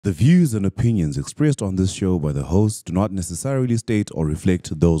The views and opinions expressed on this show by the host do not necessarily state or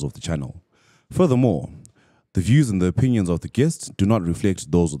reflect those of the channel. Furthermore, the views and the opinions of the guests do not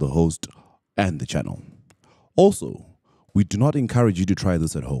reflect those of the host and the channel. Also, we do not encourage you to try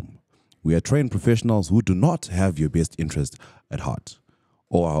this at home. We are trained professionals who do not have your best interest at heart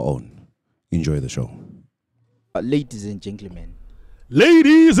or our own. Enjoy the show. Ladies and gentlemen.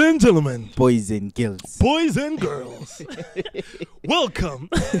 Ladies and gentlemen, boys and girls, welcome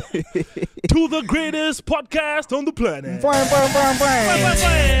to the greatest podcast on the planet.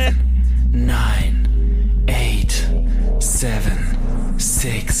 9, 8, 7,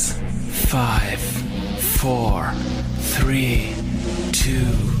 6, 5, 4, 3, 2,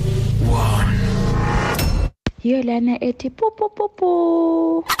 1. Yolana eti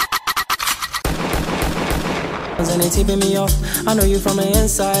po. And they tipping me off. I know you from the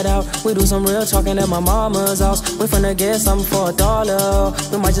inside out. We do some real talking at my mama's house. We finna get something for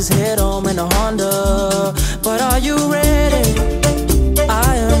 $1. We might just head home in a Honda. But are you ready?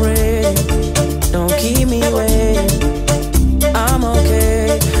 I am ready. Don't keep me waiting. I'm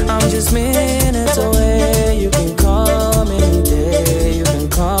okay. I'm just minutes away. You can come any day. You can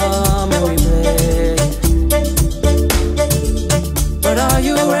come and we play. But are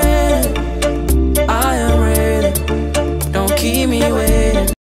you ready? I am ready. Don't keep me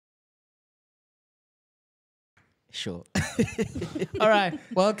waiting. Sure. All right,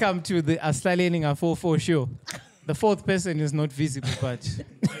 welcome to the Australian 4-4 show. The fourth person is not visible, but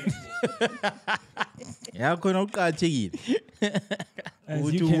Yeah, khona uqathekile.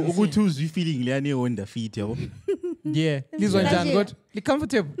 Ukuthi uzwi feeling leyani on the feet yabo. Yeah, this one John good. Li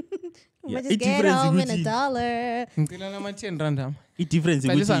comfortable. Yeah, just get home in $1. Ngicela nama 10 rand am. I difference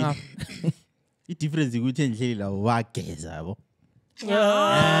ukuthi I difference ukuthi endleli la wageza yabo.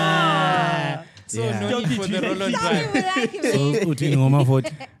 So no need for the roll on drive. So, uthini ngoma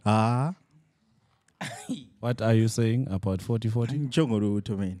 40? Ah. What are you saying about 40-40? Ngichengo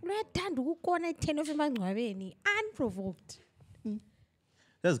lutho mina. Uyathanda ukukona 10 of emangcwabeni unprovoked.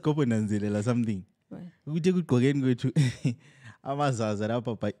 That's koponanzelela something. Ukuthi kugqokeni kwethu amazaza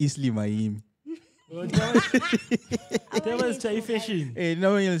lapha by Islima yimi. That was Chai fashion.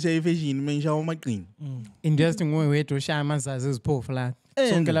 No one else Chai fashion mention amaqini. Interesting way wethu shaya amazazi eziphofu la.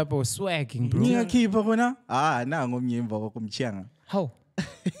 Sonke lapho swagging bro. Ngiyakhipha khona. Ah, nango omnyemva kwakumchiyanga. How?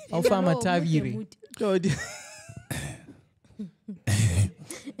 Awufama tabiri.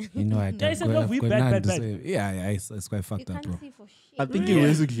 You know, I don't said, we bad. Yeah, it's quite fucked up, bro. I think it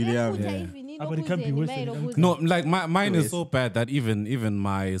was ugly. Yeah. But it can't be worse than No, like mine is so bad that even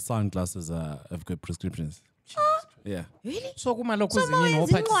my sunglasses have got prescriptions. Yeah. Really? So kuma lokho So zini no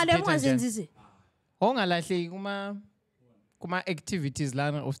participate. ungazenzisi. Ongalahle kuma activities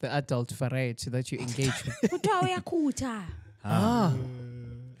lana of the adult variety that you engage with. Kuthiwa uyakhutha.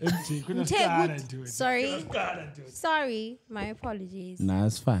 Sorry, my apologies. Nah,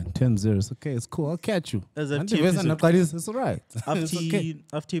 it's fine. 10-0, it's okay, it's cool. I'll catch you. As It's all right.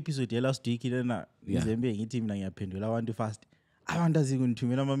 After episode last week lena ngizembe ngithi mina ngiyaphendula abantu fast. Abantu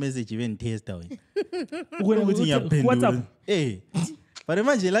azingithumela ama message even tester wena. Ukona ukuthi ngiyaphendula. But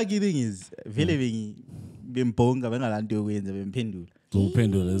manje lucky thing is vele bembonga bengalanto yokwenza bemphendula.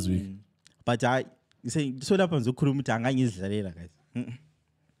 Uphendula this week. But I say so lapha ngizokhuluma ukuthi angangizidlalela guys.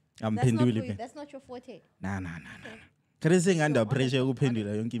 That's not your forte. Nah. Kare senganda pressure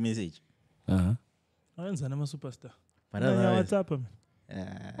ukuphendula yonke message. Awenzana ama superstar. But WhatsApp.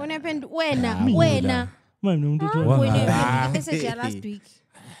 Wena. Manje umuntu Wena message ya last week.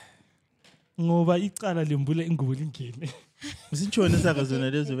 Ngoba icala lembule ingubo lingene. Usitshone saka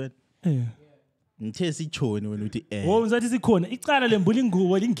zona lezo wena. Ngithe sitshone wena uthi Wo uzathi sikhona icala lembule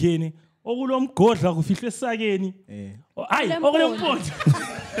ingubo lingene. Okulomgodla kufihle esakeni. Hayi, okulompondo.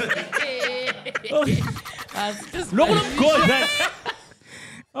 Lokulomgodla.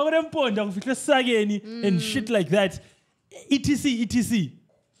 Okulompondo kufihle esakeni and shit like that. etc.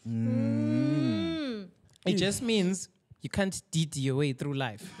 It just means you can't deed your way through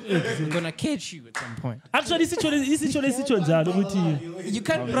life. We're gonna catch you at some point. Actually, isitsho njalo ukuthi You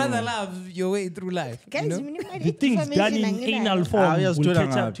can't brother love your way through life. Guys, You know? the things done in anal form will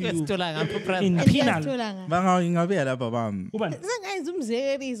catch up to you in penal. banga ngingabeka lapha bami. Ubani? Sengayenza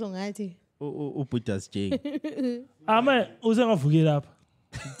umzekeliso ngathi. Ubutas J. Ama usengavuke lapha.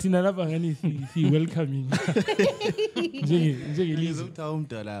 Thina lapha ngani si welcoming. Njenge lizo. Uzotha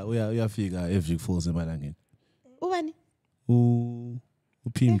umdala uyafika eVic Falls emalangeni. Ubani?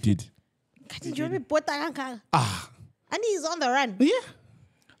 Upim did. Kathi nje ubibhoda kangaka. And he's on the run. Yeah.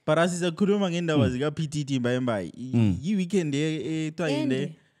 But asisakhuluma ngendaba zika PTT mbayembayi. Yi weekend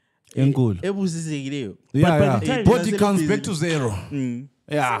etwayinde Enkulu. ebusisekileyo. Yeah. Body counts back to 0.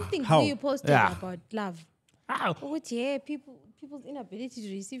 Yeah. Something How? you posted Yeah. about love. Ow. Which, yeah, people's inability to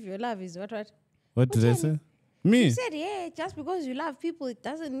receive your love is what? What did I say? You Me? said, yeah, just because you love people, it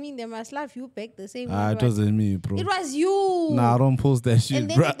doesn't mean they must love you back the same way. Ah, it What? wasn't me, bro. It was you. Nah, I don't post that shit, And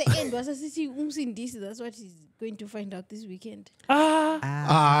then bro. at the end, was a city umsindisi. That's what he's going to find out this weekend. Ah,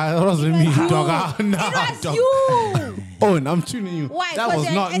 that wasn't me, you. dog. Ah, nah, It was dog. you. Oh, I'm tuning you. Why? That 'Cause was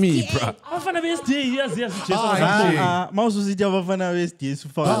you're not an me, SDA. bro. Abafana be-SDA, yes, Jason. Ah, mawususithi abafana be-SDS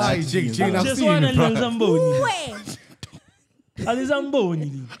ufaka Ah, lathi Jake, nje. Jake, I've Just seen one you, bro. alizamboni. Where?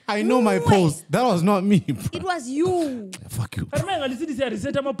 Alizamboni. I know my post. That was not me, bro. It was you. Fuck you. Kana manje lisithi siya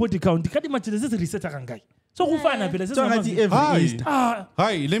reset ama-body count. Kati manje lesi reset kangaki. So kufana phela So ngathi sesingama- every Hi. Easter.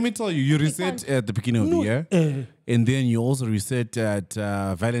 Hi, let me tell you, you reset at the beginning of the year. And then you also reset at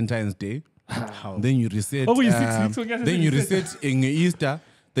Valentine's Day. Then you reset. Oh, we 6 weeks, so yes, Then you reset. reset in Easter.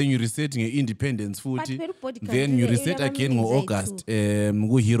 Then you reset in Independence Footy. But very body Then you count, reset you again in never means August.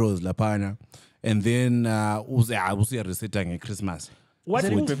 Heroes Lapana. And then uze reset in Christmas. What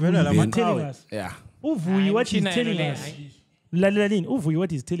Then- Uvuyi Then- telling us? Yeah. Uvuyi, what he's China, telling Lele, us. Lalalin, Uvuyi,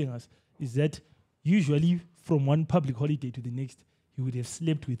 what he's telling us is that usually from one public holiday to the next, he would have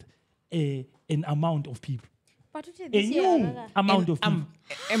slept with an amount of people. But what A this new year? amount of people.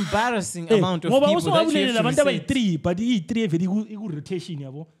 Embarrassing Eh, amount of ngoba people also that you wabulelela have abantu to abayi-3 but iyi-3 evele iku-rotation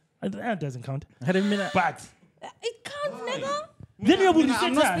yabo. That doesn't count. But It counts, nigga. then you will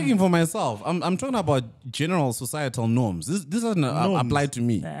I'm not speaking for myself. I'm talking about general societal norms. This doesn't apply to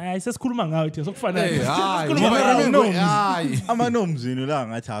me. sesikhuluma ngayo thina sokufana. Hey, hi. Sesikhuluma ngayo. Remember, hi. Amanomzini la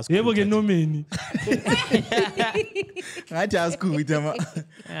ngathi Yebo ke nomeni. ngathi asikhutha ama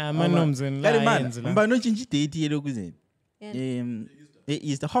amanumzini Kari la man, yenzi la. mbani utshintsha idate yelo kuzeni.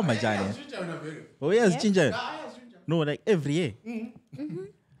 Easter hamba njani? Oh yazitshintsha. No, like every year.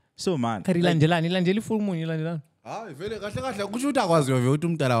 So man, Kari landelani ifull moon ilandelani. Hayi vele kahle kahle kusho ukuthi akwaziyo vele ukuthi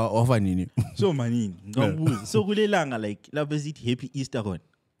umntala wafa nini. so manini, ngawubuza. So kulelanga like lapho sithi happy Easter khona.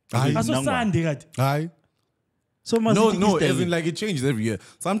 Hayi. Aso Sunday kade. Hayi. So No, masithi no, Easter as in yini? like it changes every year.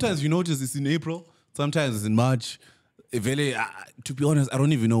 Sometimes you notice it's in April, sometimes it's in March. Vele, to be honest, I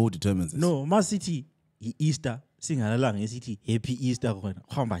don't even know who determines this. No, masithi Easter singalalanga esithi happy Easter khona.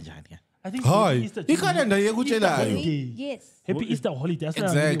 Hamba njani ke? I think Hayi. Easter Ikhalenda yekutshelayo. holiday. Yes. Happy Easter holiday. That's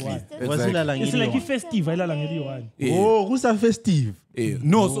Exactly. one. Exactly. Wasilala It's like ngeliwa. i-festive ayilala ngeliyi-1. Oh, kusa festive.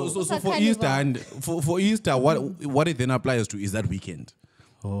 No, so for Carnival. Easter and for Easter, what it then applies to is that weekend.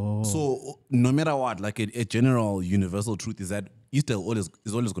 Oh. So no matter what, like a general universal truth is that Easter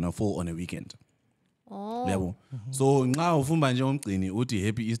is always gonna fall on a weekend. Oh. Yabo. So nxa ufumba nje umgcini uthi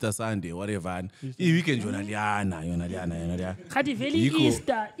happy Easter Sunday whatever. I-weekend yona liyana. Khathi vele Yikho.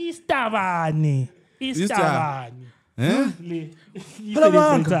 Easter bani? Easter Easter. bani? Le. Phela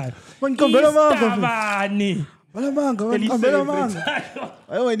manga. Wangiqombela manga. Easter bani? Wala manga, wangiqombela manga.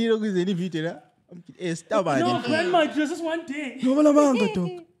 Ayo wenile kuzeni video la. Estabani. No, grandma, it was just one day. No, wala manga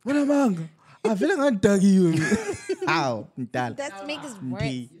to. Wala manga. Avela ngandakiwe. Aw, mdala. That makes it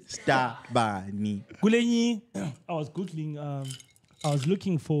worse. Estabani. Kulenyi, I was googling. I was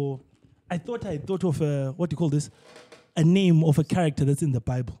looking for. I thought of what do you call this? A name of a character that's in the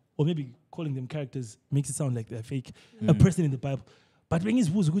Bible, or maybe calling them characters makes it sound like they're fake. A person in the Bible, but when is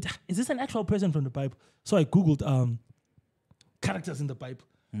this an actual person from the Bible? So I googled characters in the Bible.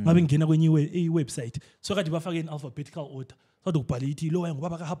 Ngabe ngena kwenye website. So kade bafake in alphabetical order. So dokubhala ithi lo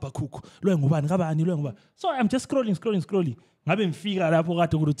ngubaba kaHabakuk, lo ngubani kabani, lo ngubani. So I'm just scrolling. Ngabe ngifika lapho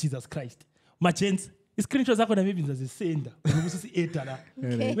kade kulo Jesus Christ. Machens i-screenshot zakho na maybe ngizazisenda ngoba sisi-eda la.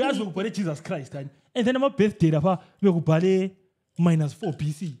 Uyazi ukubhale Jesus Christ and then ama-birthday lapha bekubhale -4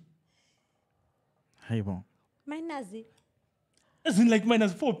 BC. Hayibo. Minazi. As in like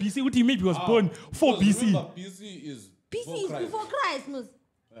 -4 BC, uthi maybe was born 4 BC. BC is BC is before Christ, Mus.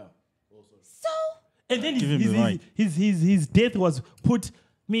 Yeah. So, And then Give him the mic. his death was put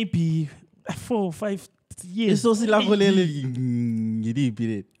maybe 4 or 5 years. Eso silakolele ngiliphi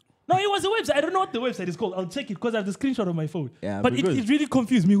le. No, it was a website. I don't know what the website is called. I'll check it because I have the screenshot on my phone. Yeah, but because- it really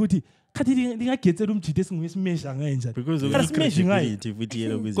confused me. Ukuthi khathi ndingagetsela umjide singesimesha kanjani. Because of Khathi simeshe ngayo. creativity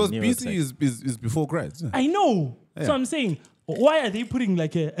yelo kuzeni. Because BC is before Christ. I know. So I'm saying, why are they putting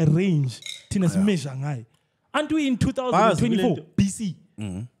like a range? Tina simesha ngayo. Aren't we in 2024 BC?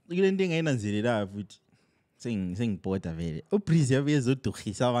 Kule nto engayinanzelela futhi. Sengibhoda vele. uBreezy yabe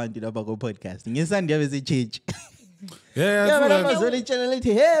ezodugisa abantu lapha ko podcast. Ngesandi yabe se church. Yeah, Yaba yeah. lamazwe channel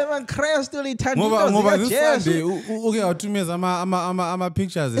lithi hey man Christ ulithanda Ngoba this Jesu. Sunday uke wathumeza ama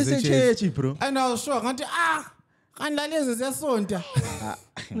pictures Ese ese church bro. And I was sure ngathi kanti lalezi ziyasonta.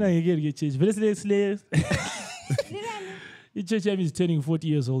 Ngeke church. Vele sile. The church is turning 40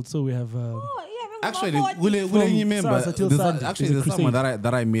 years old, so we have. oh, yeah, Actually, From will you remember? Sasa till There's Sunday, actually, there's a there's someone crusade.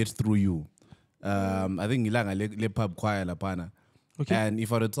 that I met through you. I think ilanga le pub choir lapana. Okay. And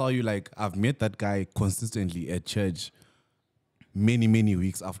if I were to tell you, like, I've met that guy consistently at church many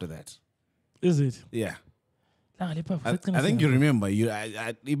weeks after that. Is it? Yeah. I I think you remember.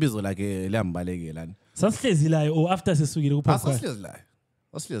 Ibizo like a lambalege land. Sasihlezi la or after sesukile ku pub. That's lie.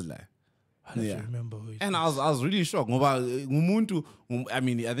 I don't remember who it And I was really shocked. Ngoba ngumuntu, I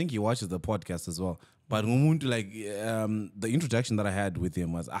mean, I think he watches the podcast as well. But ngumuntu, like, the introduction that I had with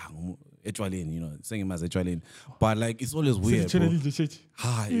him was Echwaleni, you know, saying him as Echwaleni. But like, it's always weird. Bro.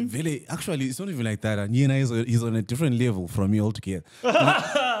 Really, actually, it's not even like that. And he's on a different level from me altogether.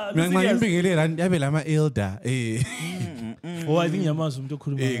 I'm elder. Oh, I think Yama's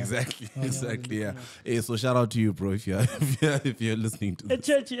Exactly. Yeah. So shout out to you, bro, if you're listening to this.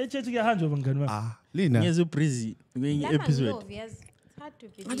 Church ke hanjwa bangani wami. Lina. Here's a Kbrizzy episode. It's hard to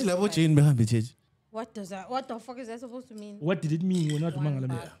believe. Athi labo Jane behambe church. What the fuck is that supposed to mean? What did it mean when not mangala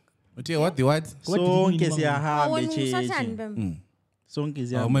me? Uthi what the what? Sonke mean, siyahambe chechi. Saturn, Sonke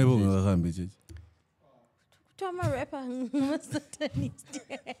Mayibongwe siyahambe. behambe church. to I'm a rapper. I'm a satanist.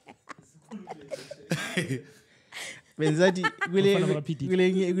 Benzathi Bafana baraphithile.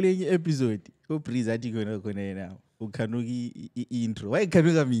 kulenye episode uBreeze athi khona yena ukhanuki intro. Why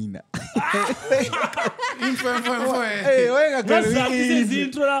khanuka mina? Hey, why Ngazathi ngakhanuki?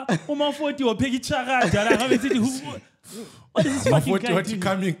 sezintro la uma 40 wapheka ichakada la ngabe sithi what is this fucking guy What doing?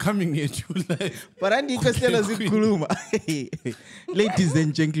 coming at you like? But andikho sihlela sikhuluma. Ladies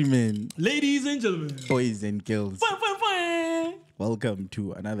and gentlemen, Ladies and gentlemen. boys and girls, Fine. welcome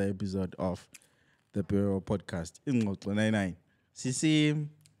to another episode of the ByoPodcast. Ingxoxo 99.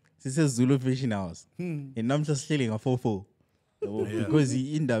 Sise Zulu Fishing House. Namhla sihleli nga44. Because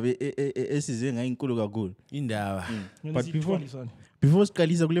indaba esize ngayinkulu kakhulu. Indaba. But before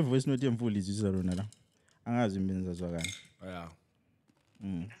siqalisa kule voice note emfuli izisa lona la. Angazi imbenza zwakani. Yeah. I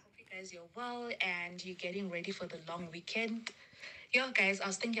hope you guys you're well and you're getting ready for the long weekend. Yo guys, I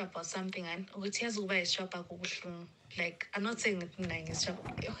was thinking about something and like I'm not saying that is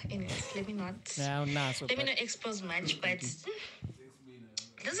anyways, let me not expose much, but this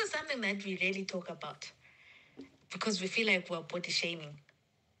is something that we rarely talk about because we feel like we're body shaming.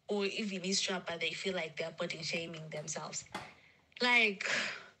 Or even East Shopper, they feel like they're body shaming themselves. Like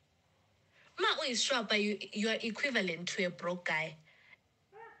you are equivalent to a broke guy.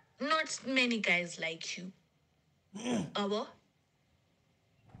 Not many guys like you. Abo?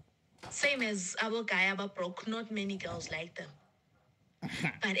 Same as our guy, our broke. Not many girls like them.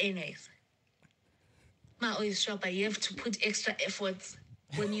 But anyways, you have to put extra efforts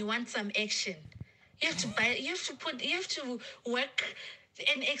when you want some action. You have to work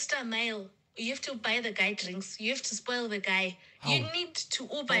an extra mile. You have to buy the guy drinks. You have to spoil the guy. You need to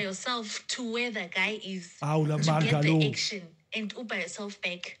Uber yourself to where the guy is to get the action and Uber yourself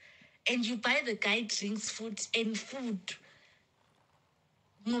back. And you buy the guy drinks, food.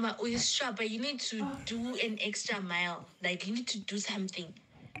 Mama, you need to do an extra mile. Like, you need to do something.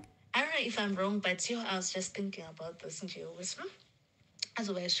 I don't know if I'm wrong, but I was just thinking about this. As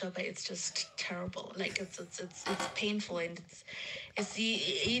a shopper, it's just terrible. Like, it's painful and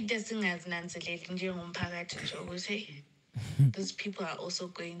it doesn't as those people are also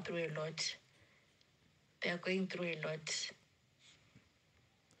going through a lot. They are going through a lot.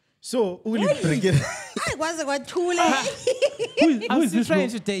 So, will you break it? I was what too Who is this trying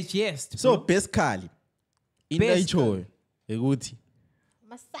to digest? So, basically, into ichoyo ukuthi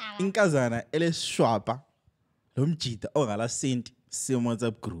inkazana elesishwapa lo mjida ongala senti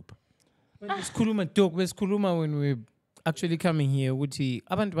WhatsApp group. Besikhuluma when we actually coming here ukuthi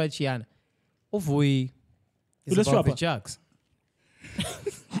abantu bachiyana. Vuyi is about the jugs.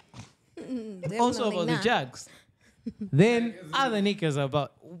 Also about the jugs. Then other niggas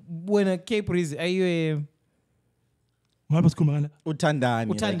about when a Kbrizzy, are you a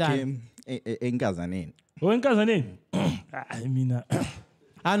Uthandani enkazaneni. Enkazaneni. I mean no.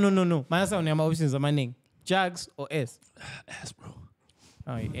 Manasa unyama options amaningi. Jugs or S? S, bro.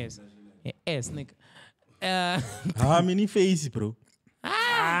 Oh, yes. S, nigga. How many faces, bro?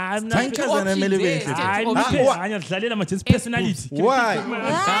 I'm not Thank you, personality. Why?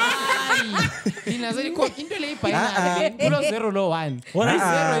 Into le iphayina kulo 0 lo 1.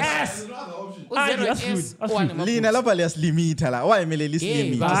 Lina lapha liyasilimita la. Why emele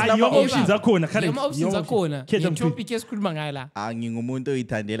lisilimita? Your options akhona, correct. Your options akhona. Ke topic esikhuluma ngayo la. Ngingumuntu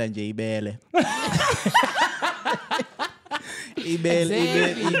oyithandela nje ibele. Ibele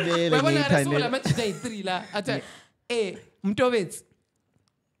ngiyithandela. Amajita yi3 la. Athi Mtobetsi.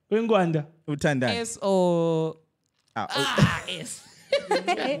 Wengwanda. Uthandani. S or S.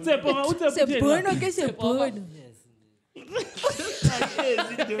 Sepono ke sepono.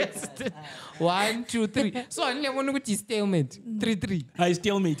 1, 2, 3. So I want to go to stalemate. 3-3. I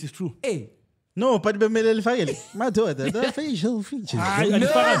stalemate is true. Hey. No, but bemele lifakele. Madoda, the facial features. No.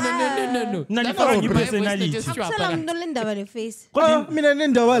 Nanifaka personality. Akusela mntu olendaba le-face. Mina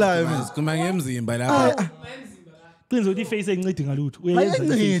nendaba la mina. Sikhuluma ngemzimba lapha. Qiniso ukuthi i-face ayincedi ngalutho.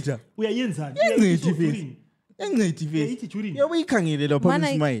 Ayinceda. Uyayenzani? Yancedi i-face. Yancedi i-face. Ithi Julie. Yabe uyikhangele lapha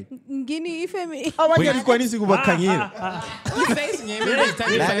Mana Ismail. ngini ifemi. Abanye alikwanisi kubakhangela.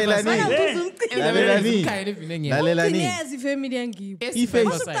 Lalelani. Yazi ifamily yangibo. I-face.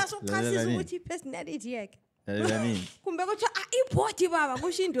 Uqasisa ukuthi i-personality yakhe. Lalelani. Kumbe kuthiwa ibhodi baba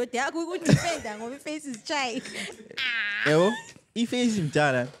kusho indoda yakho ukuthi ifenda ngoba i-face is shy. Yebo, i-face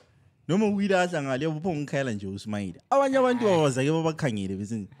mdala. Noma uyilahla ngale upho ngikhayela nje uSmail. Abanye abantu bawaza ke babakhangele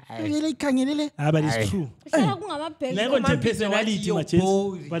bese. Uyele ikhangelele. But it's true. Kuhlala kungamabheki. Leko nje personality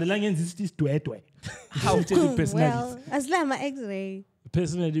machesi. But la ngenza isidwedwe. How to Well, personality. asilama x-ray.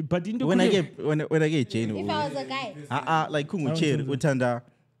 Personality. But into When I get Jane. If I was a guy. Like kungucheri uthanda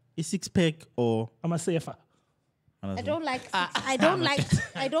i-six pack or I'm a safer. I don't like I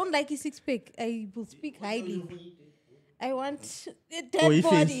don't like a six pack. I will speak highly. I want a dead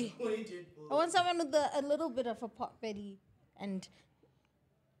body. I want someone with a little bit of a pot belly and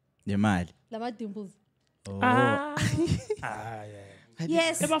the mad. lama dimples. Yeah.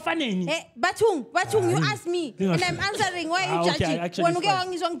 Yes. Ebafaneni. Batung, you asked me and I'm answering. Why are you Okay, judging? actually When it's you fine. get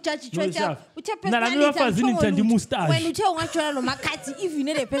on his own judge, No, it's ucha fine. personality. Nalabafazini ngithanda imustache. When you tell one chona lo makati, if you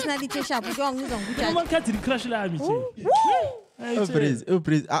need a personality sharp, you get on his own Uma judge. khathi crush la mi. Oh praise.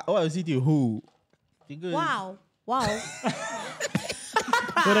 Oh city who? Wow. But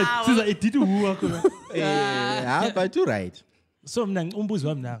siza edidi uwakho. But you right. So mina umbuzo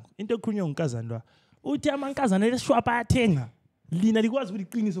wami nangu. Into ekhunywa unkazana lwa. Uthi amankazana lesishwapa ayathenga. Lina likwazi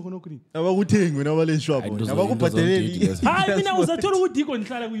ukuliqiniso khona okuni. Abakuthengwe nabaleshwapo. Abakubhadeleli. Hayi mina uzathola ukuthi iko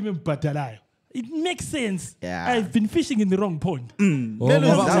nihlala kuyime mbhadalayo. It makes sense. Yeah. I've been fishing in the wrong pond. Ngani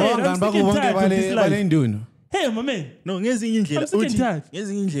bakubonke bale nduni. Hey my man. No, ngezinye indlela I'm sick and tired.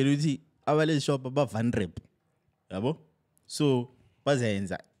 ngezinye indlela uthi abaleshwapo ba-vulnerable. Yabo? So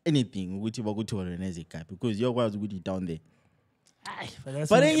bazayenza anything ukuthi bakuthole nezigaba because uyakwazi ukuthi down there. But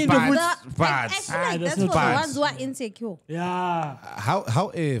Actually, that's for that's the not ones who are insecure. Yeah.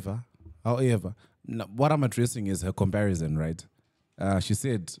 However, what I'm addressing is her comparison, right? She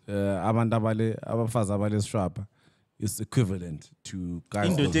said, "Abantu abafazi abalesishwapa is equivalent to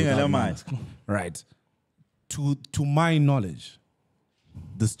guys without money." Right. To my knowledge,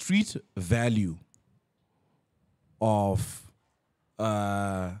 the street value of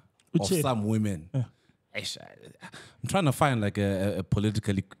some women. I'm trying to find like a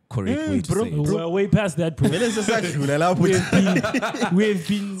politically correct way to say it. We're way past that, bro. We've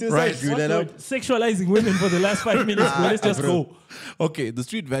been sexualizing women for the last 5 minutes. Bro. Let's just go. Okay, the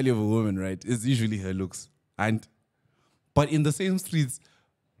street value of a woman, right, is usually her looks. But in the same streets,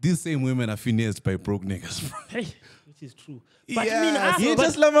 these same women are finessed by broke niggas. Hey, which is true. But Yeah, you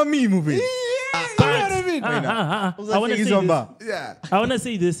just love a meme movie. I want to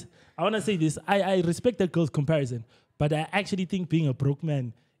say this. I respect that girl's comparison, but I actually think being a broke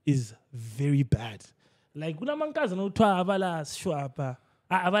man is very bad. Like,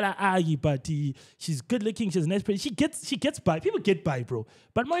 but she's good looking, she's nice, she gets by. People get by, bro.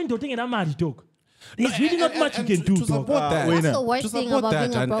 But mine don't think I'm mad, dog. There's really not much you can do. To support that, What's the worst thing about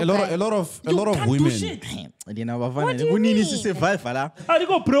being a broke guy? a lot of Can't do women. shit. What do you mean? I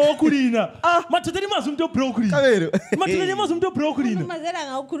go broke, Kurina. Matadani masum broke. Matadani masum broke. Mazela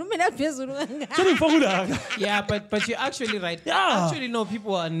ngawukhulumela phezulu. Sorry for that. Yeah, but you're actually right. Yeah. Actually, no,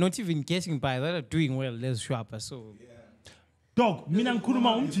 people are not even getting by. They're doing well. Let's shop. So, Dog, mina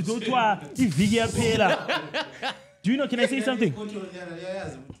ngikhuluma umjito othiwa iviki yaphela. Do you know, can I say something?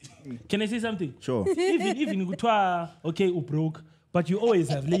 Can I say something? Sure. Even kuthiwa okay, you broke, but you always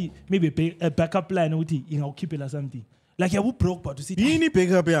have maybe a backup plan uthi ingawukhiphela something. Like you broke but you see Yini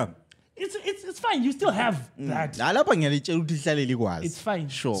backup yami? it's fine, you still have that. Lapha ngiyalitshela ukuthi ihlale likwazi. It's fine.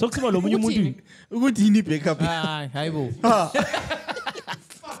 Sure. So kusiba lo munye umuntu Ukuthi yini backup? hayibo.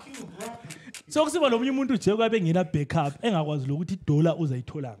 so kusiba lo munye umuntu nje kwabe ngena backup engakwazi lokuthi dollar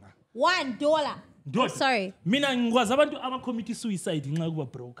uzayithola nga. $1. Ndoda. Sorry. Mina ngikwazi abantu abacommit suicide ngenxa yokuba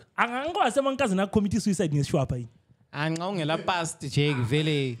broke. Angangikwazi amankazana commit suicide ngesishwapha yini. Angawungela past Jake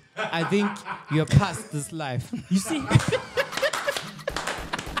vele. I think you're past this life. You see?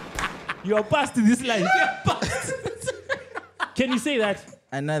 You are past this life. Can you say that?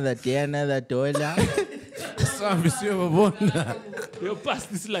 Another day, another dollar. Some monsieur Babonda. You're past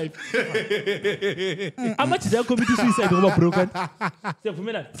this life. How much did I commit suicide over broken?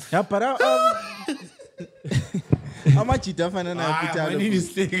 Yeah, but how much it afana na I kuchalo? need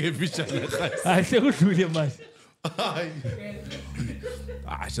to take a picture like that. I say good to you, man.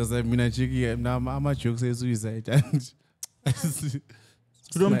 Just I mean, I check here. Now, my joke says suicide. It's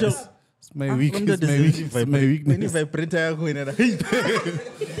my weakness. It's my weakness. Vibrator yako ina.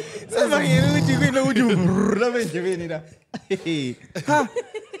 Sasa ngiye kwina uthi labenje na. Ha.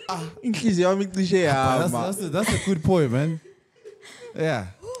 Inhliziyo yami icishe yama. That's a good point, man. Yeah.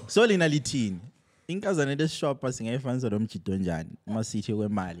 So lina lithini? Inkazana lesishopha singayifanisa nomjito njani? Uma sithi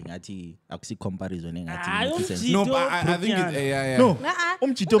kwemali ngathi akusi comparison engathi. No, but I think yeah. No.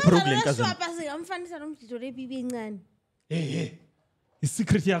 Umjito problem inkazana. Shopha singamfanisa nomjito lebibi encane. It's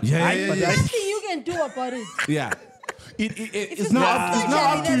secret yakho. But there's nothing you can do about it. Yeah. It's not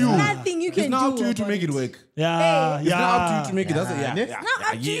up to you. Nothing you can do. It's not up to you to make it work. Yeah, It's not up to you to make it. That's It's not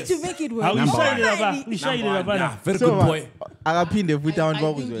up to you to make it work. We share it about. Very good boy. Akaphinde futhi abantu I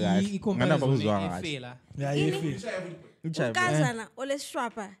bakuzwe think kahle. Ngana bakuzwa kahle. ifela. Yeah, Ukazana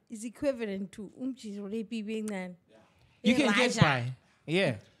olesishopha is equivalent to umjito lebibi encane. You can get by.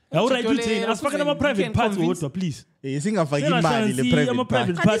 Yeah. All right, you say, asifake nama private parts wodwa please. Singafaki imali le private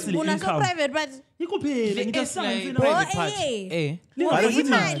private part. parts Una so private but ikuphele It's like ngikasanga private parts.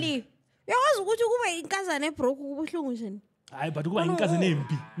 imali. Uyakwazi ukuthi kuba inkazana ebroke kubuhlungu njani? hayi but kuba inkazi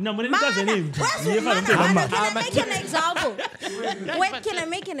nempi mina inkazi nempi Can I make an example? Wait, can I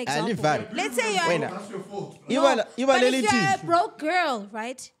make an example? Let's say you're if you're a broke girl,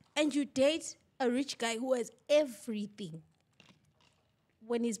 right? And you date a rich guy who has everything.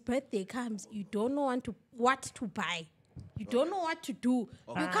 When his birthday comes, you don't know what to buy. You don't know what to do.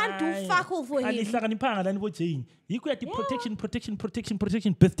 You can't do fuck all for him. Anihlakaniphanga lani bo Jane. Yikho yathi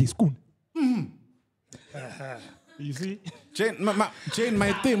protection birthday school. You see? Jane, my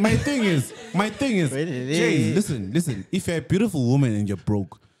thing is, Jane, listen. If you're a beautiful woman and you're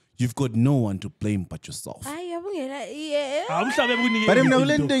broke, you've got no one to blame but yourself. Awumhlabe kunike. But mina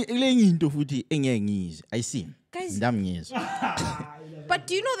kulenye into futhi engiyengizwe. I see. Guys. Ndamngizwe. But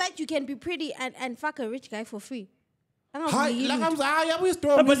do you know that you can be pretty and fuck a rich guy for free? Hi, like I'm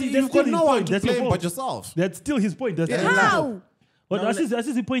But you've got no one to blame but yourself. That's still his point. That's How? What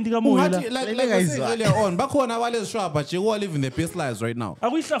asisi point ka Like I said earlier on, bakhona abalesishwa but you all living their best lives right now.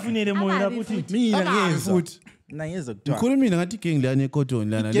 Akuyihlafunele moya futhi. Mina ngiyezwa. Mina ngiyezwa kuthiwa. Ngikhuluma mina ngathi gang lana eCotton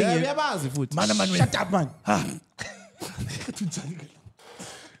lana. Uyabazi futhi. Man, shut up man.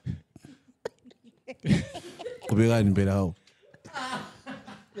 Kubekani impela hawo.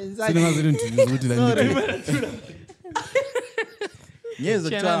 Sinengazile ndini ukuthi la ngithi. Ngiyezwa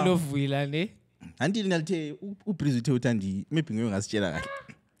Tshela kuthiwa. lo Vuyi la ne. Until nalithe uBreeze uthe uthandi maybe ngiyo ngasitshela kahle.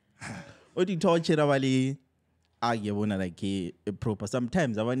 Othi kuthiwa utshela bali akuyabona like a proper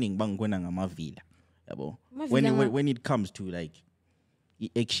sometimes abaningi bangikona ngamavila. Yabo. When it comes to like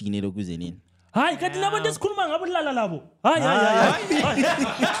action elokuze nini. Hayi kanti labantu esikhuluma ngabo lala labo. Hayi.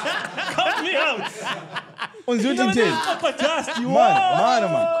 Cut me out. Unzulti ntheni?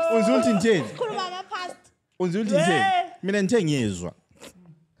 Man. Unzulti ntheni? Khuluma ngapast. Unzulti ntheni? Mina ngithe ngiyezwa.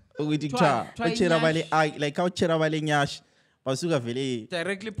 Ukuthi kuthiwa utshela bali like awutshela bali nyashi basuka vele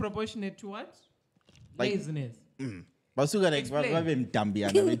Directly proportionate to what? Like- Laziness. basuka like babe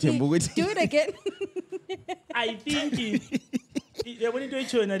mdambiyana bethemba ukuthi Do it again. I think when you do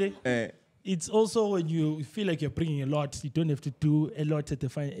it, it's also when you feel like you're bringing a lot, you don't have to do a lot at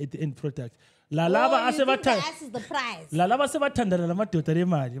the end product. Lalaba You think the asebathandana. ass is the prize. Lalaba asebathandana namadoda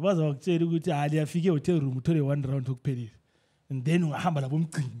emali. Bazakutshela ukuthi aliyafike hotel room uthole one round ukuphelisa. And then ungahamba labo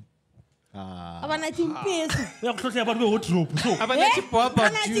Mgcini. Abanathi impeso. Uyakuhlohlela abantu be-wardrobe. So Abanathi boba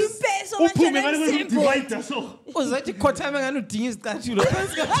Abanathi juice. impeso. uphume ngani bashaya kwe-divider so. Uzathi khothame ngani udinga isicathulo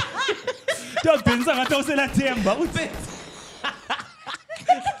phansi ka. Uyabhenisa ngathi awuselathemba. Okay.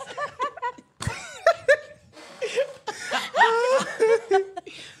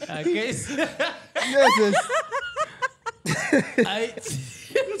 yes I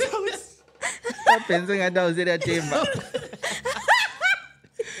benze ngathi awusela themba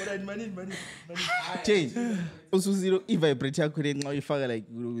change ususilo ivibrate yakho le nxa uyifaka like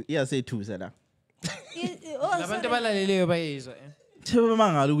iyasethusa la labantu abalaleleyo bayezwa. thebe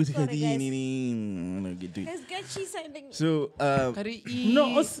mangala ukuthi Sorry, kathi guys. yini ngidwe It's sketchy sounding. so Kari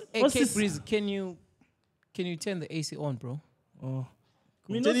No, Kbrizzy, can you turn the AC on, bro? Oh.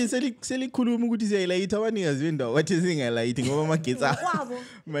 selikhuluma ukuthi siyayilayitha abanikazi bendawo wathi singalayithi ngoba amagetsi Kwabo.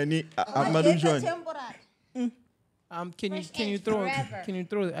 mani It's amalunjwana temporary. Can you throw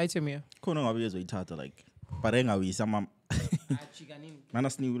the item here? khona ngabe uzoyithatha like but engawisa mama mana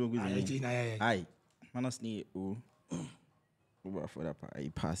sinike lokuze hayi mana sinike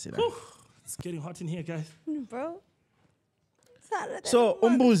It's getting hot in here, guys. Bro. So,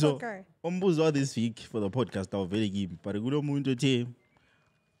 umbuzo this week for the podcast are very good. But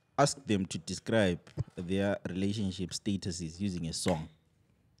ask them to describe their relationship statuses using a song.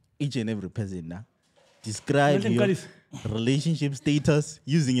 Each and every person now. Describe your relationship status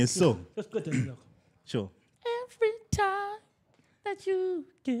using a song. Sure. Every time that you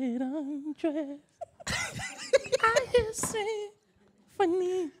get undressed, I hear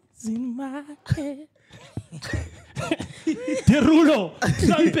symphonies in my head. Derulo,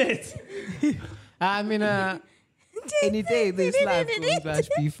 trumpet. I mean, any day this life will flash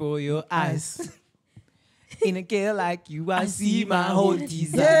before your eyes. In a girl like you, I see my whole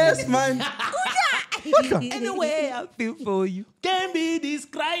desire. Yes, man. And the way I feel for you Can be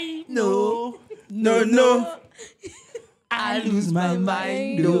described. No. I lose my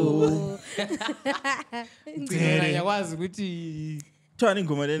mind. No. Yakwazi ukuthi Thwani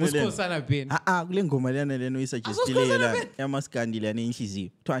ngoma lena lena. usikhosana Ben. Kule ngoma lena lena uyisuggestile la yamaskandi lana inhliziyo.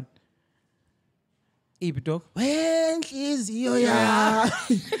 Thwani. Ibi dog. Wenhliziyo ya.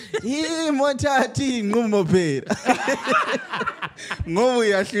 Imothathi inqumo phela. Ngoba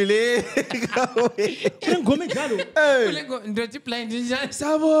uyahluleka wena. Ngoma njalo. Kulengo ndothi blind njani?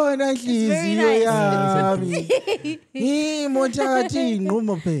 Sabona inhliziyo yami. Imothathi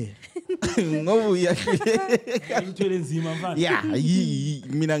inqumo phela. Ngoba uyahluleka. Uthwele nzima mfana. Yeah,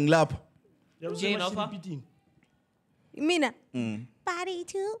 mina ngilapha. Jane offer. Mina. Body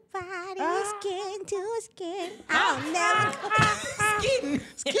to body, skin to skin. I'll never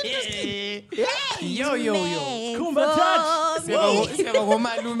Skin to skin. Yo. Kumba touch. Seba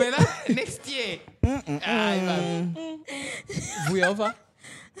ngomalume la next year. Vuyi offer.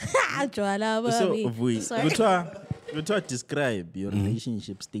 So, Vuyi, you try to describe your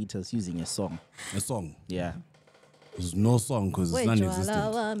relationship status using a song. A song. Yeah. There's no song because it's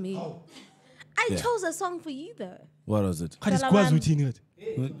non-existent. I chose a song for you though. What was it? What is Kwazi uthini ngathi?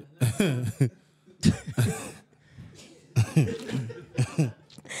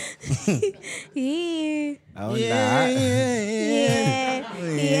 Yeah.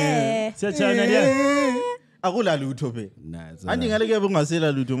 Siyachana nje. Akula lutho phela. Nah, it's Andi ngale ke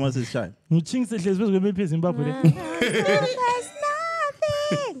bungasela lutho mase sishaya. Ngichingi sehlezi phezu kwemephi eZimbabwe le. There's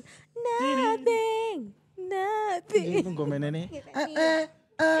nothing. Ngoma nene.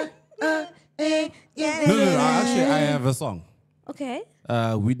 No. Actually, I have a song. Okay.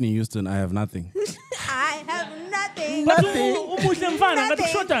 Whitney Houston, I Have Nothing. I have nothing. Umuhle mfana ngathi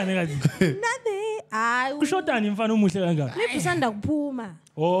kushodane kazi. Nothing. Kushodane mfana umuhle kangaka. Maybe usanda kuphuma.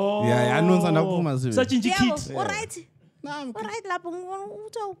 Oh. Yeah, I know usanda kuphuma sibe. Such a kid. All right. Alright lapho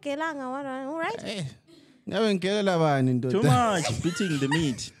uthi ugelanga wena. All right. Ngabe ngelela bani ndoda? Too much beating the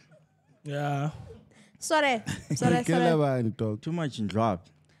meat. Yeah. Sorry. Ngelela bani dog? Too much in drop.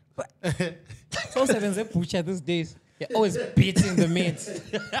 So sevenze butcher these days. You're always beating the meat.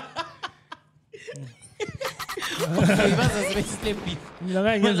 Mina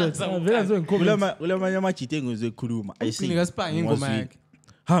ngayenza vela nzo ngikhobe. Ulamanye amajite engizwe ekhuluma. Usinika sipanga ingoma yakhe.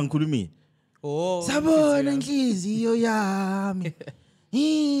 Ha ngikhulumile. Oh. Sabona inhliziyo yami.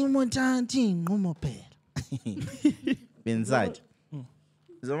 Imothathi inqumo phela. Benzathi.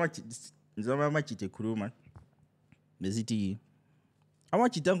 Nzoma amajite ekhuluma. Besithi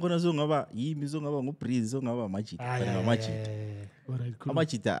amajita ngona zongaba yimi zongaba nguBreeze zongaba amajita bani amajita.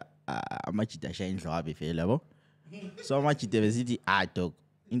 Amajita amajita ashaya indlwabe vele yabo. So amajita besithi dog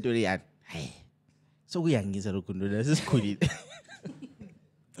into le yani. Hey. So kuyangisa lokho ndo sesikhulile.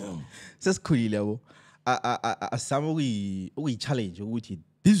 Sesikhulile yabo. Asama ukuyi challenge ukuthi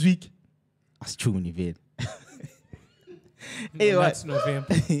this week asithuni vele. That's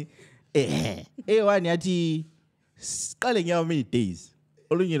November. One yathi siqale ngiyawo many days.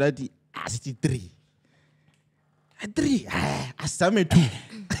 Olunye lathi asithi 3. 3 asame 2.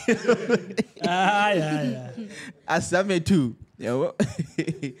 Asame 2. Yabo.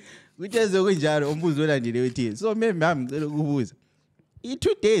 Kuthe kunjalo umbuzo olandile uthi so mami ngicela ukubuza.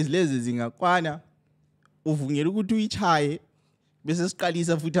 I2 days lezi zingakwana uvungela ukuthi uyichaye bese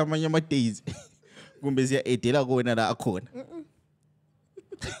siqalisa futhi amanye ama days. Kumbe siya edela kona la akhona.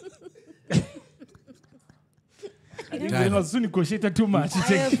 Negotiate too much. At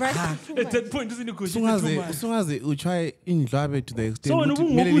that point, negotiate too much. Sungaze utry indlwabe to the extent. So when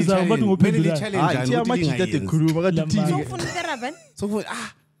ubuza abantu ngophendula. Hayi amajita ekhuluma kathi TV. Sofuna ukeraben. So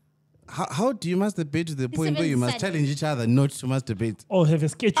how do you masturbate to the point where you must challenge each other not to masturbate? Or have a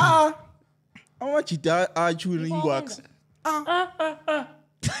schedule. Amajita achula ingwax.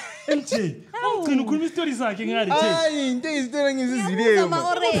 MJ. Ungcina ukhuluma isitory sakhe ngale nje. Hayi into izitela ngizizileke. Ama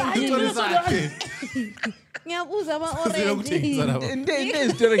orange. Story zakhe. Ngiyabuza ama-orange. Into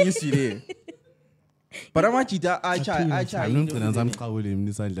ezitore ngisile. But amachita acha. Ngicela samqawule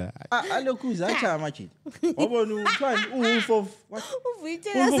mina isandla. Alokhuza acha amachita. Wabona uthwani ufo what?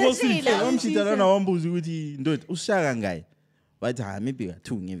 Uvuyitela Umchita lana wambuza ukuthi ndoda usishaka ngaye. Wathi maybe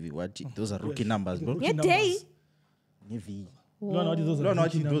 2 ngevi what those are rookie numbers bro. Ngeday. Ngevi. No, those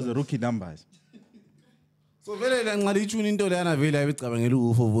are rookie numbers. So vele nqala ichuni into leyana vele ayibicabangela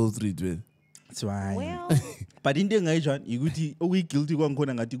ufo Wall Street wena. That's why. Well. But into engayijwana ukuthi okuyi-guilty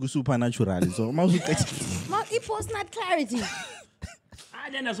kwangikhona ngathi ku-supernatural so uma usuqethi I-post-nut clarity.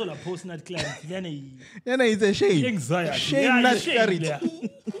 Lena so la post-nut clarity. yana it's a shame. Anxiety. Shame not clarity.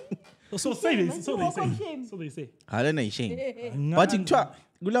 So they say. Lena i-shame. But kuthiwa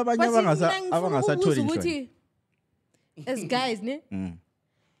kulabanye abangasatholi ukuthi as guys, ne?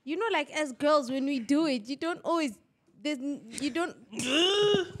 You know, like as girls, when we do it, you don't always. You don't.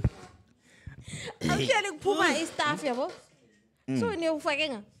 I'm trying to pull my stuff, yabo. So when you're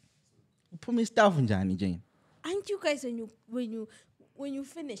fucking, pull me stuff njani Jane. Aren't you guys when you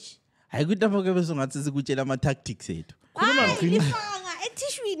finish? I could never give us on atsikutshela ama tactics ethu. Lifanga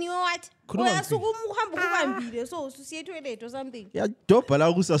etishwini what? Uyasuka umhamba kubambile so ususiye toilet or something. Ya dopa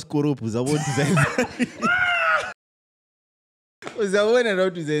la kusaskoropu zabona zenza. Uzabona la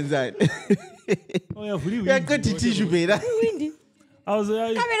utuzenzani. Uyavuli. Uyaqeda tissue phela. Windi.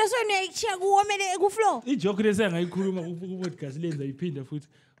 Kamera so uyayichiya kuwomele ku floor. Ijoke lesi ngayikhuluma ku podcast lenza iphinda futhi.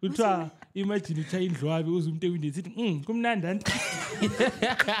 Kuthiwa imagine uthaya indlwabe uze umuntu ewindi sithi kumnandi anti.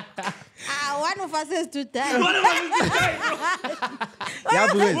 One of us has to die. One of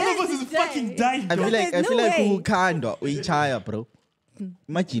us is fucking dying. I feel like ukukhandwa uyichaya bro.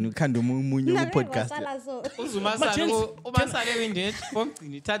 Imagine ukhanda umunye ku podcast. Umasale windini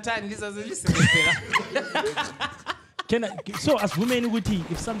bomgcini thathani lisaselisebenzela. So as women ukuthi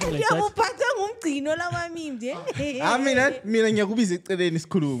if something like that. Uyaphatha ngumgcino lama memes mina ngiyakubiza eceleni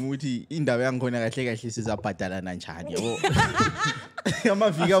sikhuluma ukuthi indaba yangikhona kahle kahle sizabhadalana njani yabo.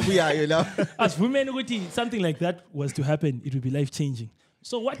 Amaviki abuyayo la. As women ukuthi something like that was to happen, it would be life changing.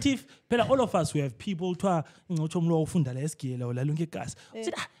 So what if all of us we have people twa ngochomlo ufunda la esigela ola lonke gas.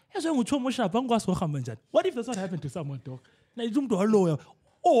 Said yazwe nguchomo shapa ngikwazi ukuhamba njani. What if that's what happened to someone dog? Na umuntu waloya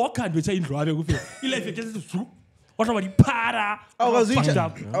wakhandwe etha indlwabe kuphela. Ilife yethu what about the para? I was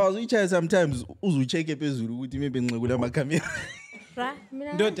watching sometimes uzucheke phezulu ukuthi maybe ngiqekula ama camera.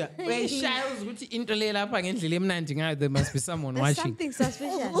 Ndoda, uyayishaya ukuthi into le lapha ngendlela emnandi ngayo there must be someone watching. Something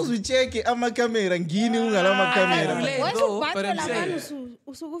suspicious. Uzucheke ama camera ngini ungala ama camera.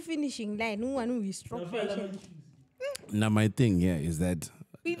 Usuku finishing line ungani uyi-stroke. Now my thing here is that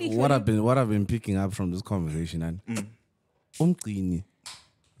what I've been picking up from this conversation and Mgcini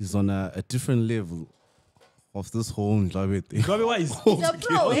is on a different level of this whole Ndlabe thing. Ndlabe wise. He's a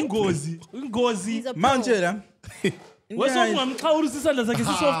pro. Ungozi. Manjela. Wesongamqhawula isandla sakhe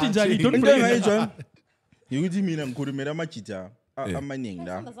sisoft njani don't into break. ngayijona. Yikuthi mina ngikhulumela amajita amaningi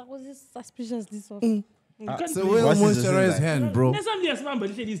la. Suspicious this of. So we'll moisturize hand, bro. Nesami yasimamba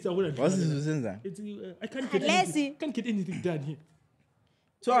lihleli isitakula. Wasizenza. I can't get anything done here.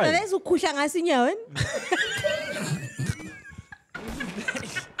 Try. Let's ukhusha ngasinyaweni.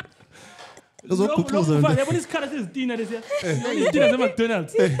 Yabona isikhala sezitina lesiya. Izitina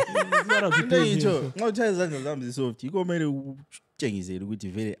ze-McDonald's. Into yitsho ngawuthaya izandla zami zisoft ikomele utshengisele ukuthi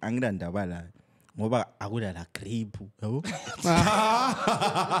vele anginandaba la ngoba akula la grip yabo.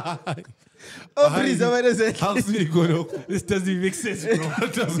 Please abane se Awusiko lokho. This doesn't make sense bro.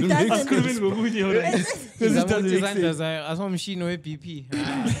 It doesn't make sense. Ngokunye yona. This doesn't make sense. Asomshini we-BP.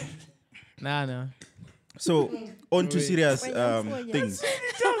 Nah. So on to serious things.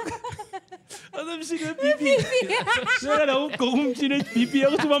 Asomshini we-BP. Yena umgqumshini we-BP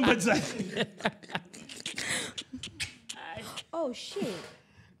yakuthubamba njani. Oh shit.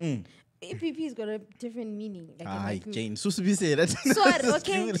 EPP's got a different meaning. Like Jane, susubisela. Sorry,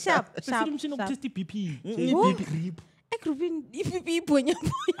 okay, sharp. Umshini ukutest iBP. Ekrupin EPP ponya.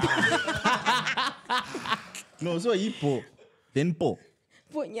 No, so ipo then po.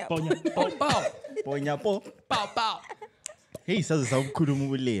 Ponya. Pow. Hey, sasa sakukhuluma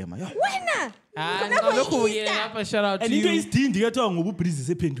ubulema. Wena. Lokho yena lapha shout out to And into you. isidindi kuthiwa ngoba uBreezy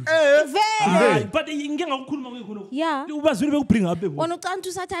sephendula. Vele. But ngike ngakukhuluma kwekho. Yeah. Ubazwile bekubring up ebo. Wona ucantu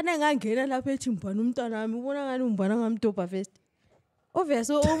usathana engangena lapha ethi mbana umntwana wami ubona ngani umbana ngamdopa first.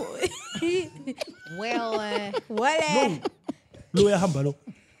 Obviously well. Lo uyahamba lo.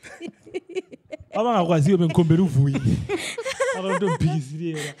 Abangakwaziyo bengikhombela uvuyi. Abantu busy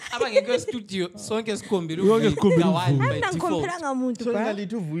lena. Abangekho studio sonke sikhombela Yonke sikhombela uvuyi. uvuyi. Mina ngikhompela ngamuntu So bra.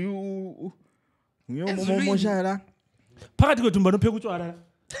 ngalithi uvuyi ngiyomomoshaya la. Phakathi kwethu mbana upheka utshwala.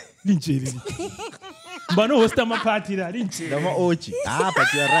 Linjeli. But no, what's the party that didn't you? Lama ochi.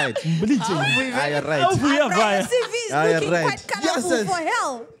 But you're right. Bleaching. You're right. Oh, we are My via. CV is Ah, you're looking right. quite colorful Yes, for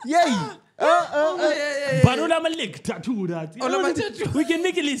hell. Yay. But all I'm a leg tattoo that. All I'm a tattoo. We can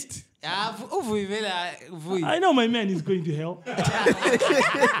make a list. Vuyi. I know my man is going to hell.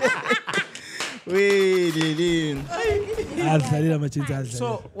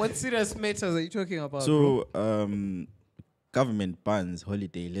 So, what serious matters are you talking about? So, government bans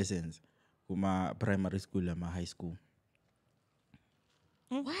holiday lessons kuma primary school and high school.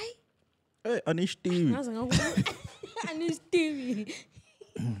 Why? Hey, anishtivi. Anishtivi.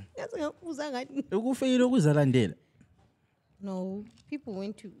 Ukufeyile ukuzalandela. No, people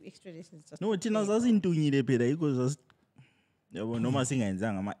went to extra lessons. Just No, thina sasintunyile phela yiko sas yabo noma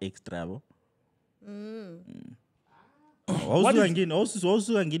singayenzanga ama extra yabo.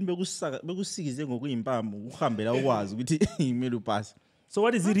 Awusuka ngini bekusikize ngokuyimpambo uhambela ukwazi ukuthi imele upass. So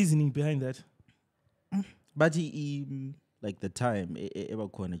what is the reasoning behind that? But like the time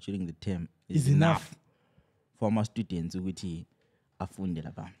ebakhona during the term Is enough for our students ukuthi afunde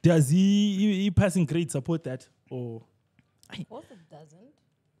lapha. Does he passing grade support that or? Both it doesn't.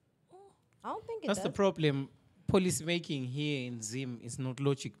 I don't think it That's does. the problem. Policy making here in Zim is not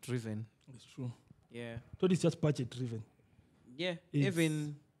logic driven. It's true. Yeah. So it's just budget driven. Yeah. It's-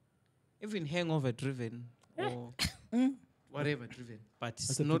 Even hangover driven or whatever driven. But it's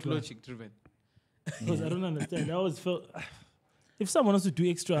That's a not big lie. logic driven. Because I don't understand. I always felt if someone wants to do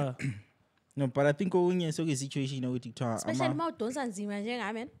extra, No, but I think okunye so situation ukuthi kuthiwa Especially uma udonsa nzima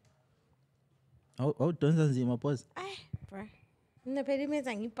njengami. awudonsa nzima boss. Ay, bro. Mina phela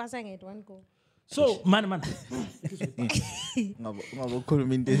imenza ngipasa nged one go. so man,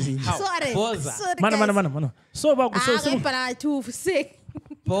 Ngabokhuluma into ezinje. Sorry. Boza. Sorry. man. So about so para 2 sick.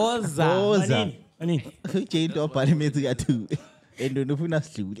 Boza. Boza. Manini. Jane to parliament ka 2. Endo nofuna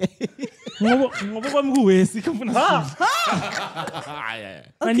sidlule. Ngoba kwami kuwesi kufuna.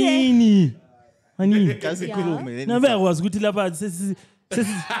 Manini. Kasikhulume. Nabe akwazi ukuthi lapha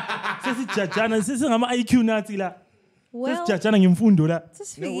sesijajana sesingama IQ nathi la. Well, Sesijajana ngemfundo la.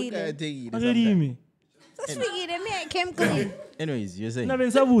 Kuqakathekile. Akelimi. Sesifikile me I came clean. Anyways, you're saying. Nabe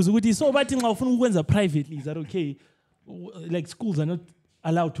ngisabuza ukuthi so bathi nxa ufuna ukwenza privately is that okay? Like schools are not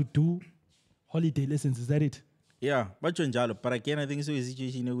allowed to do holiday lessons, is that it? Yeah, batsho njalo, but again I think so is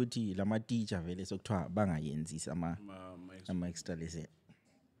situation ukuthi lama teacher vele sokuthiwa bangayenzisi ama extra lesson.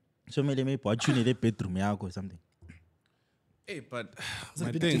 So maybe watching the bedroom yakho or something. Hey, but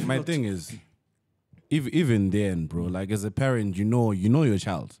my thing is, even then, bro, like as a parent, you know your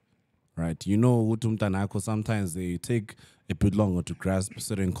child, right? You know utumtanako. Sometimes they take a bit longer to grasp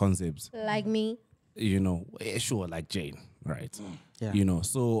certain concepts. Like me. You know, sure, like Jane, right? Yeah. You know,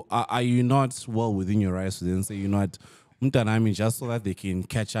 so are you not well within your rights to then say you're not umtanami just so that they can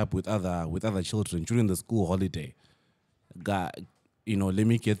catch up with other children during the school holiday? You know, let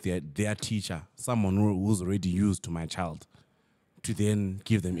me get their teacher, someone who's already used to my child, to then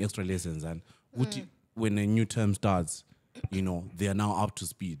give them extra lessons. And when a new term starts, you know, they are now up to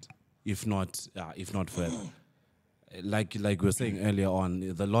speed, if not further. Like we were saying earlier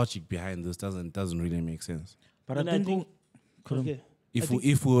on, the logic behind this doesn't really make sense. But And I think okay.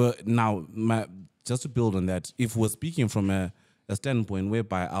 If we're now just to build on that, if we're speaking from a standpoint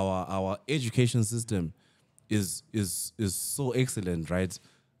whereby our education system is so excellent, right,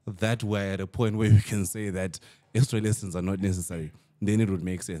 that we're at a point where we can say that extra lessons are not necessary, then it would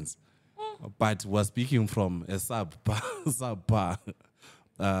make sense. But we're speaking from a subpar,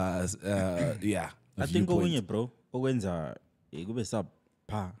 yeah. I think okunye bro okwenza kube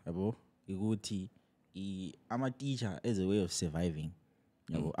subpar yabo ukuthi ama teacher as a way of surviving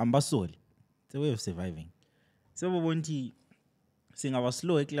yabo ambasoli, it's a way of surviving. So bonti singaba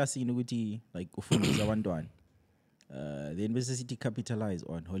slow eclassini ukuthi like ufundisa abantwana. The university capitalize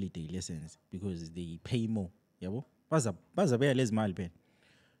on holiday lessons because they pay more yabo baza beya lezi mali phela.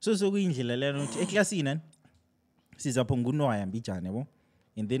 So kuyindlela lena ukuthi eclassini nani sizaphonga unwaya mbijana yabo,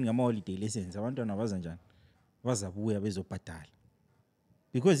 and then ngama holiday lessons abantwana baza njani bazabuya bezobhadala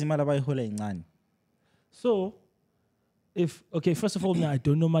because imali abayihola incane. So, first of all, I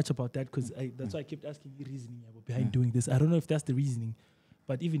don't know much about that because that's why I kept asking you reasoning behind doing this. I don't know if that's the reasoning,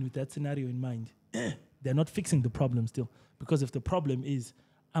 but even with that scenario in mind, they're not fixing the problem still. Because if the problem is,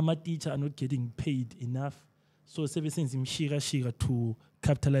 I'm a teacher, are not getting paid enough, so ever since I'm shira to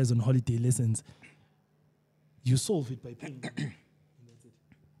capitalize on holiday lessons, you solve it by paying them. And that's it.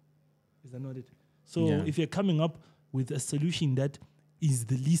 Is that not it? So if you're coming up with a solution that is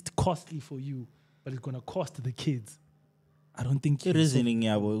the least costly for you, but it's going to cost the kids, I don't think The reasoning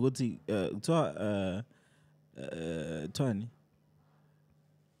yabo ukuthi kuthiwa Tony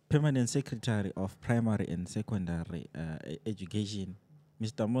Permanent Secretary of Primary and Secondary Education,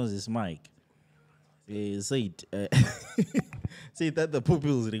 Mr. Moses Mike, said said that the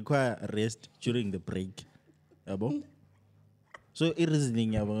pupils require rest during the break. Yabo? So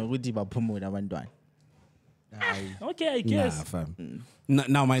reasoning ukuthi baphumule abantwana. Okay, I guess. Nah, fam.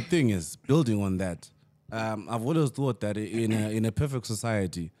 Now my thing is building on that. I've always thought that in a perfect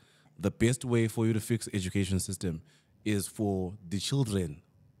society, the best way for you to fix education system is for the children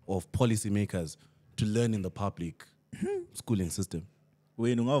of policymakers to learn in the public schooling system.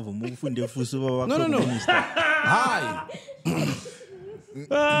 No. Hi.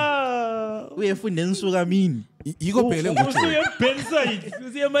 Uyefunde nsuka mini. Yiko phele ngotsho.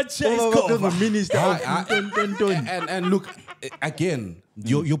 And look, again,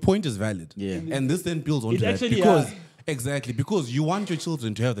 your point is valid. Yeah. And this then builds onto that because you want your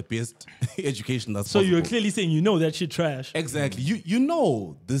children to have the best education that's possible. So you're clearly saying you know that shit trash. Exactly. You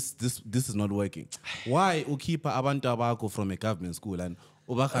know this is not working. Why ukipa abantu abako from a government school and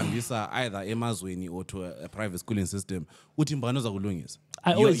ubahambisa either emazweni or to a private schooling system? Uthi mbano zakulungisa.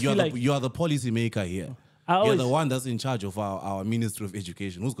 You are the policy maker here. You're the one that's in charge of our Ministry of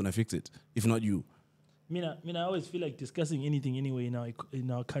Education. Who's gonna fix it if not you? I always feel like discussing anything anyway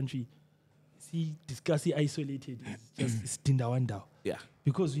in our country. See, discussing isolated is just stindawanda. Yeah.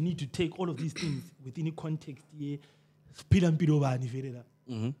 Because we need to take all of these things within a context. Mm-hmm.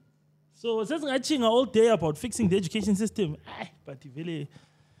 So since I chinga all day about fixing the education system, but really,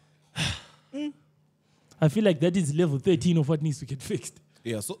 I feel like that is level 13 of what needs to get fixed.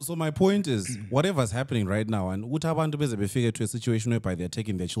 Yeah, so my point is, whatever's happening right now, and utabantu beze befika to a situation whereby they're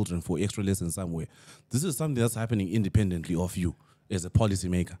taking their children for extra lessons somewhere. This is something that's happening independently of you as a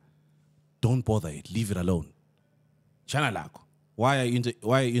policymaker. Don't bother it. Leave it alone. Chana lako. Why are you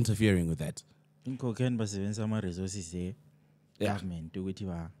interfering with that? Inkokheni basebenzisa ama resources government ukuthi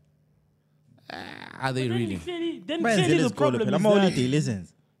ba. Are they really? Then clearly the problem is holiday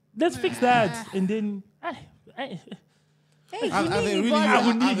lessons. Let's fix that, and then. Are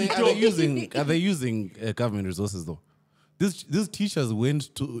they using government resources though? These teachers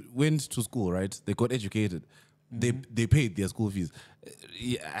went to school, right? They got educated. They paid their school fees.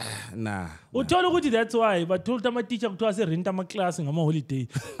 Nah. That's why. But told them a teacher to us rent a class in a holiday.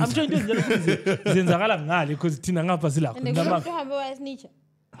 I'm trying to zenzakala ngale because tina ngapha sila. And they go to have a teacher.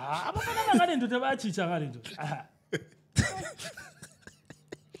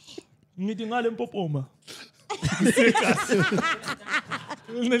 Ngithi ngale mpopoma.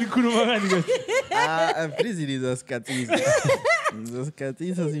 Kbrizzy is a skatisa.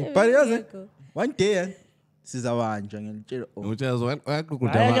 But one day sizabanjwa ngilitshela.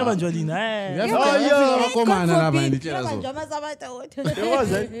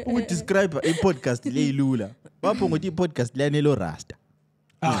 Describe a podcast le lula. Bapho ngothi I podcast le nelo rasta.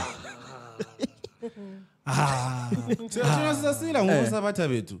 Siyasila ngokusabatha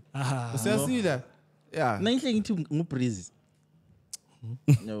bethu. Siyasila. Yeah. Nayihle ngithi nguBreezy.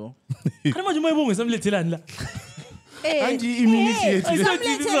 No. Kana manje Mayibongwe samlethelani la? Immediately.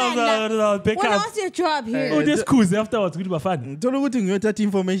 What's your job here? Oh, this cruise afterwards kuthi bafana. Ngithola ukuthi ngiyothatha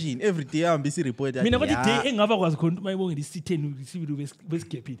information every day ambisi report. Mina kwathi day engaba kwazi khona Mayibongwe lisitheni sibili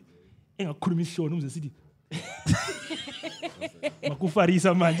besigepile. Engakhuluma isihloni umze sithi.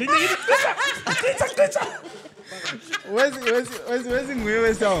 Makufarisa manje. Where's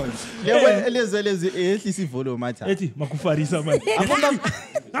nguye sound? Lezwe ehlisa volume matha. Ethi makufarisa manje.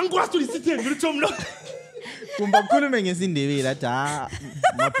 Angikwazi lisitheni ngilithomlo. Kumba khulume ngesindebele athi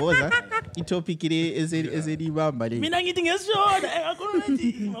mabhoza itopic le eselibamba le. Mina ngithi ngesishona engakhuluma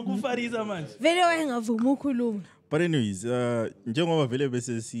ethi makufarisa manje. Vele wayengavuma ukukhuluma. But anyways, njengoba vele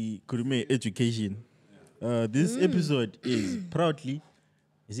bese sikhulume education. This episode is proudly,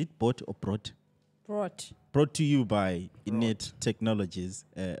 is it bought or brought? Brought to you by Innate Technologies.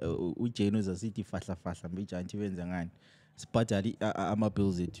 Ujeno zasithi fahla mbeja anti wenza ngani. Sibhadali ama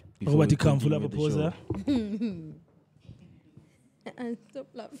bills it. What come full of proposal? Stop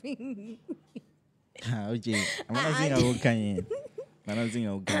laughing. Ujeno, I'm not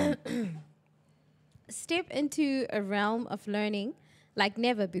saying Step into a realm of learning like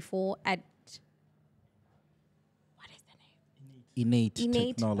never before at Innate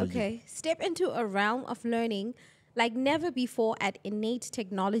Technology. Okay. Step into a realm of learning like never before at Innate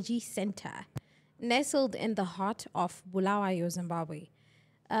Technology Center, nestled in the heart of Bulawayo, Zimbabwe.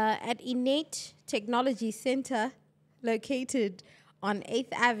 At Innate Technology Center, located on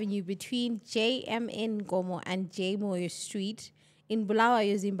 8th Avenue between JMN Gomo and J Moyo Street in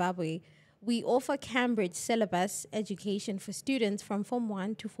Bulawayo, Zimbabwe, we offer Cambridge syllabus education for students from Form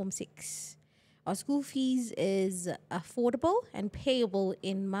 1 to Form 6. Our school fees is affordable and payable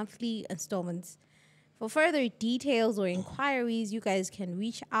in monthly installments. For further details or inquiries, you guys can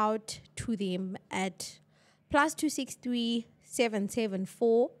reach out to them at +263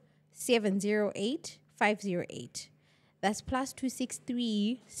 774 708 508. That's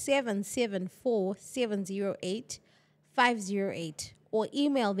 +263 774 708 508. Or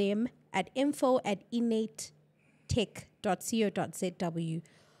email them at info@innatetech.co.zw.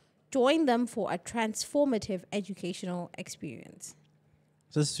 Join them for a transformative educational experience.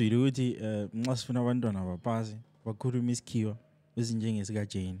 Sasizwile ukuthi nxa sifuna abantwana bapase bakhuluma isikhiwa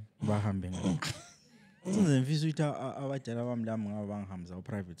ezinjengesika-Jane bahambe ngalo. Senze mfisa ukuthi abadala bami lami ngaba bangihambisa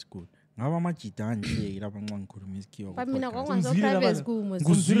private school. Ngaba amajida anjeke lapha nxa ngikhuluma isikhiwa. But mina kwangwazo private school mos.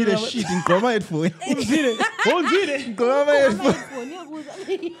 Ngizwile shit ngigqoma headphone. Umzile. Ngigqoma headphone.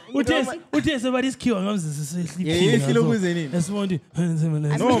 Uthe sebali isikhiwa ngamzisa sehliphini. Yehlile ukuze nini? Esimondi.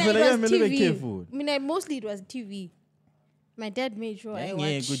 No, phela yamele be careful. Mina mostly it was TV. My dad made sure I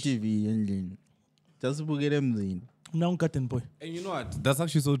watched. Ngeke TV endlini. Just bukele emzini. Now garden boy. And you know what? That's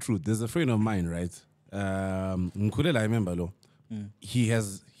actually so true. There's a friend of mine, right? Mkulela, I remember lo. He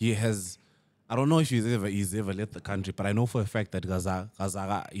has I don't know if he's ever left the country, but I know for a fact that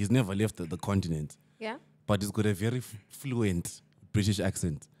Gazaga he's never left the continent. Yeah. But he's got a very fluent British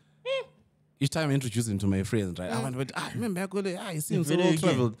accent. Each time I introduce him to my friends, right? I went, remember he seems so well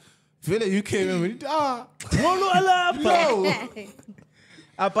traveled. Vele UK, remember? No.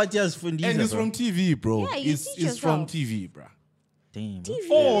 And it's from TV, bro. Yeah, you It's teach from yourself. TV, bro. Damn. TV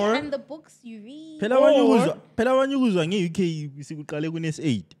Or- and the books you read. Phela abanye ukuzwa nge-UK sikuqale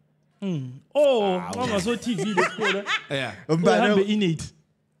kunes-8. Oh, mama so TV lesikole. Yeah. Uhambe innate.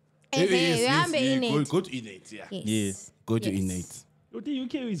 Go to innate, yeah. Yes. Go to innate. Uthi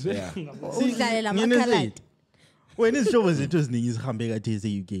UK is very. Udlalela Ngine-8. amakhaladi. Wena izihlobo zethu eziningi zihambe kade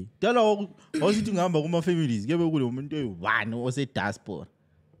ese-UK. Dala wawusithi ungahamba kuma-families kube kulo muntu oyi-1 ose-diaspora.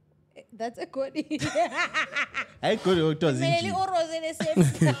 That's a good. Hayi gole okuthiwa Mele zinjini. oroze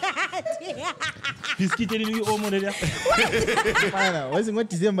lesemhlati. Biscuit elini omo leya. Mana, wathi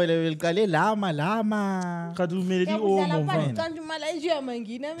ngoDisemba liqale lama. Khathi umele li Yabudlala omo phansi mfana. kanti uMalaysia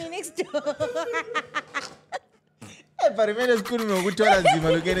mangina me next door. But mele sikhulume ngokuthola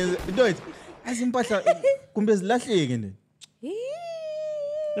nzima lokene. Ntoyithi, asimpahla kumbe zilahleke nje.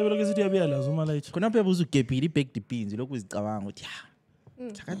 Lebelo ke sithi yabuya lazo uMalaysia. Khona phela uzugepile i-baked beans lokhu uzicabanga ukuthi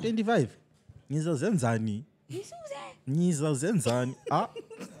Chaka 25. Ngizazenzani? Ngizazenzani?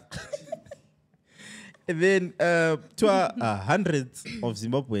 And then to hundreds of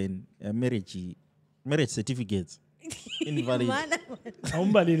Zimbabwean marriage certificates invalid.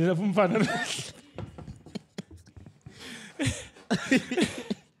 Awumbalele lapho umfana.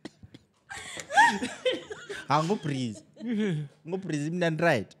 Ngobreeze imnandi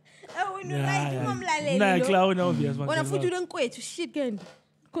right. Wena right umamlaleli. Na clown obvious man. Wona futhi ulenkwethu shit kanti.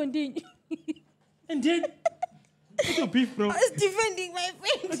 Continue. And then what's your beef, bro? I was defending my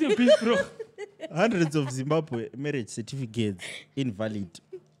friend. What's your beef, bro? Hundreds of Zimbabwe marriage certificates invalid.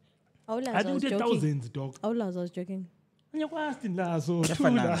 I think the thousands, dog. I was joking. Ngiyakwasti lazo.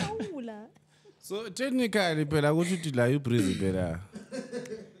 Awula. So technically, phela ukuthi uthi la uBreezy phela.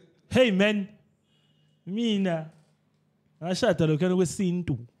 Hey man. Mina ngashada lokho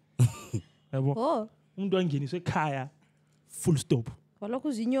kwesintu. Yabo. Oh. Umuntu wangeniswa ekhaya full stop. Walokho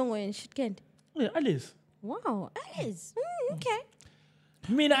uzinyongo and shit kanti. Yeah, Alice. Wow, Alice. Okay.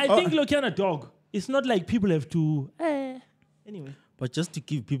 Mina, I think Lokiana dog. It's not like people have to. Anyway. But just to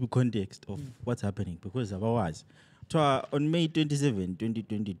give people context of what's happening, because otherwise, on May 27,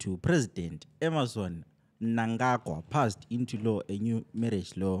 2022, President Emerson Mnangagwa passed into law a new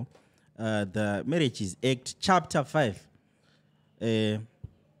marriage law, the Marriages Act, Chapter 5,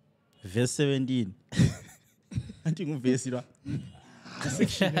 verse 17. I think verse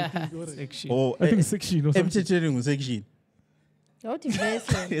Section. or I think section or something. section. What is verse?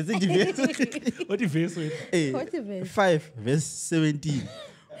 Is it verse? What if it's with? What is verse? 5 verse 17,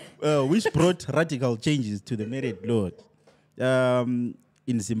 which brought radical changes to the marriage law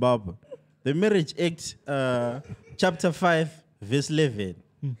in Zimbabwe. The Marriage Act, Chapter 5, verse 11,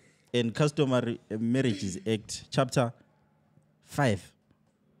 and Customary Marriages Act, Chapter 5,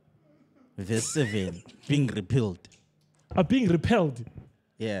 verse 7, being repealed. Are being repelled.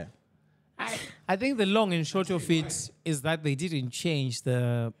 Yeah. I think the long and short of it is that they didn't change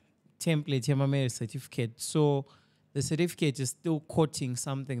the template Yama marriage certificate. So the certificate is still quoting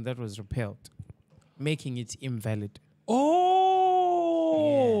something that was repealed, making it invalid.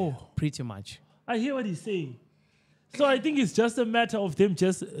 Oh, Pretty much. I hear what he's saying. So I think it's just a matter of them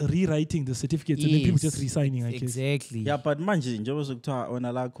just rewriting the certificates and then people just resigning, I guess. Exactly. Yeah, but manje njengoba sokuthiwa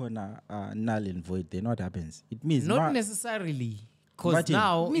ona la khona null and void, then what happens? It means Not necessarily. Because Martin.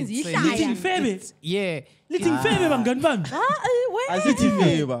 now Means it's you a- shy. Lithi ngifebe. yeah. Lithi ngifebe bangani bami. asithi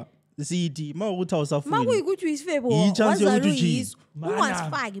favor. Sithi mawukuthi awusafuni. Makuyikuthi uyisifebe Yi-chance yokuthi wazalwa ujike. yiso.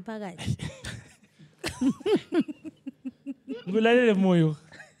 Ungasifaki phakathi. Ngilalele moyo.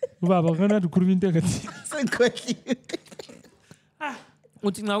 Baba ngana ukhuluma into engathi. Sekwehliwe.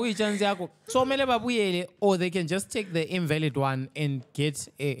 Uthi nxa kuyichance yakho somele babuyele, or they can just take the invalid one and get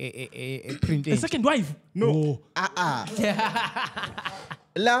a printed. A second wife. No.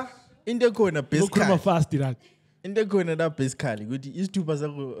 La into khona Ukhuluma basically. fast that. Into khona la basically ukuthi isithupha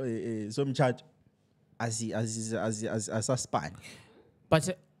sakho somcharge asaspan.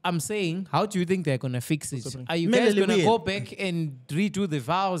 But I'm saying, how do you think they're going to fix it? Are you Mele guys going to libuyele. go back and redo the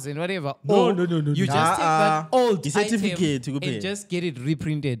vows and whatever? No, Or no. You just take that old certificate item kuphela. and just get it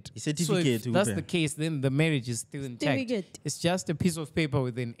reprinted. Certificate So if that's kuphela. the case, then the marriage is still intact. Certificate. It's just a piece of paper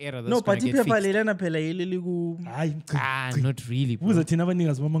with an error that's No, going but to get iphepha fixed. lelana phela yileli ku Hayi. Not really, bro. Buza thina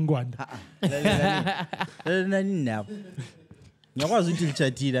abanikazi bamangwanda. nani nabo. Ngiyakwazi ukuthi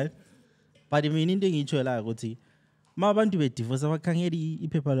ngichatile. But mina into engiyitsho la ukuthi ma abantu be divorce abakhangela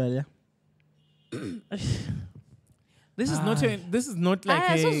iphepha la. This is not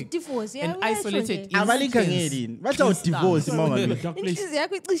like So divorce. an isolated Abalikhangeli. instance. Bathi divorce mama. Dark place. Inhliziyo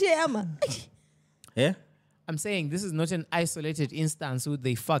yakho icishe yama. Eh? I'm saying this is not an isolated instance where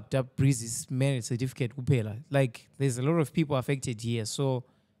they fucked up Breezy's marriage certificate kuphela. Like, there's a lot of people affected here. So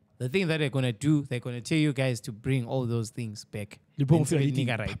the thing that they're going to do, they're going to tell you guys to bring all those things back. Liphonga And so ufika it lithi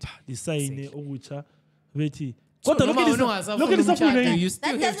nigga right. lisayine okutsha bethi So kodwa noma lokho unongasafuna lokho lisafuna umshado, yini? you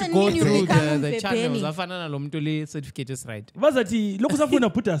still That have to doesn't go mean you through become the channels. umbhebheni. Afana nalo muntu le certificate is right. bazathi lokho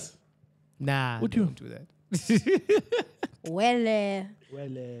safuna put us. Nah, What you- don't do that. Well,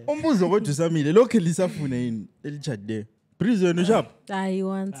 Umbuzo kodwa usamile lokho lisafuna yini elichade. Prison ushap. I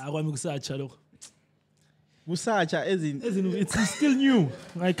want. Akwami kusatsha lokho. Kusatsha ezini As in, it's still new.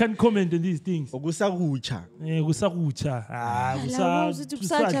 I can't comment on these things. okusakutsha. Kusakutsha. Labo usithi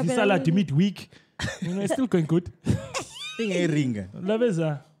kusatsha phela Salad ukuthi- midweek. It's still going good. Ingeringa.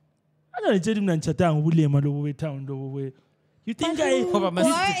 Labeza. Angangitshela mina ngichatanga ubulema lobo betown lobo we. You think Ngoba Why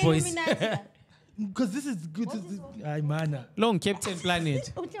ma-city boys. Illuminati? because this is good. Ay mana. Long Captain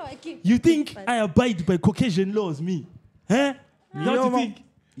Planet. You think I abide by Caucasian laws, me? Huh? Don't you think?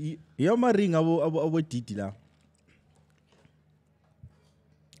 Yoma ring abo Diddy la.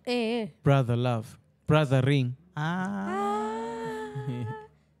 Brother love. Brother ring.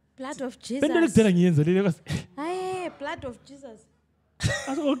 Blood of Bento Jesus. lekudala ngiyenza lele kwasi. Hey, blood of Jesus.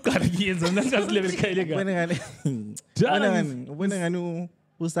 Asokuqala ngiyenza nangasilebe likhayile kahle. Ubona ngani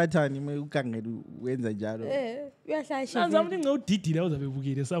usathani ukangela wenza njalo. Uyahlashya. Nanza manje ngawudidi la uzabe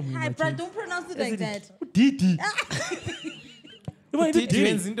bukile somewhere. Hi, bro, don't pronounce it like that. Udidi. Did you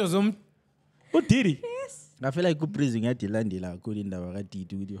into zom? Udidi. I feel like Kbrizzy ngiyadilandela kakhulu indaba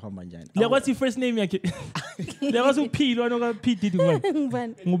kaDiddy ukuthi ihamba njani. Liyakwazi first name yakhe. Liyakwazi uphilo wanoka P Diddy ngubani?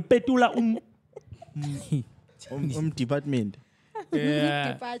 Ngubani? Ngupetula Department.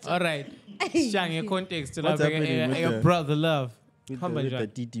 Yeah. Departure. All right. Shange context to What's happening with your the- brother love. With Hamba the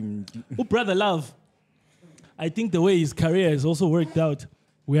njani? Diddy. Brother Love. I think the way his career has also worked out,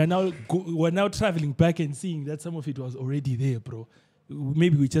 we're now traveling back and seeing that some of it was already there, bro.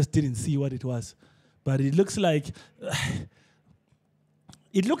 Maybe we just didn't see what it was, but it looks like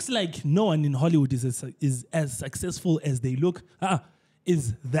no one in Hollywood is as successful as they look.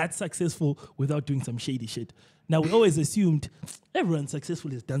 Is that successful without doing some shady shit? Now we always assumed everyone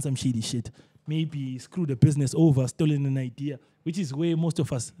successful has done some shady shit. Maybe screwed a business over, stolen an idea, which is where most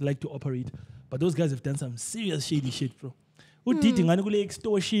of us like to operate. But those guys have done some serious shady shit, bro. Udidi ngani kule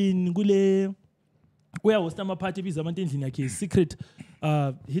extortion, kule where was the party biza abantu like secret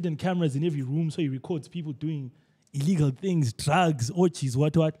hidden cameras in every room, so he records people doing illegal things, drugs, orgies,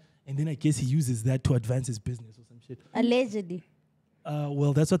 what, and then I guess he uses that to advance his business or some shit. Allegedly.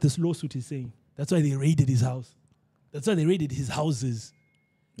 Well, that's what this lawsuit is saying. That's why they raided his house. That's why they raided his houses.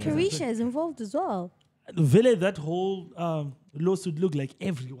 Carisha is involved as well. Vele, that whole lawsuit looked like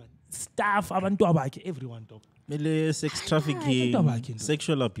everyone. Staff, abantu abakhe, everyone, dog. Mele sex trafficking, Tabaki,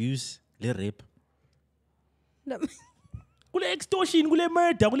 sexual abuse, le rape. Kule extortion, kule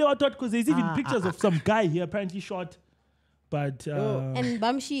murder, kule what, because there's even pictures of some guy he apparently shot. But And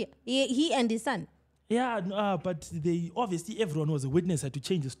Bamshi, he and his son. yeah, but they obviously everyone was a witness, had to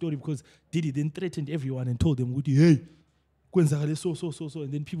change the story because Diddy then threatened everyone and told them, hey, kwenzakale so,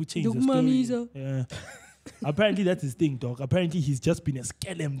 and then people changed the story. Yeah. Apparently that's his thing, dog. Apparently he's just been a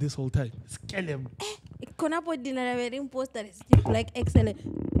scallem this whole time. Scallem. Konapo dinner wedding poster is still like excellent.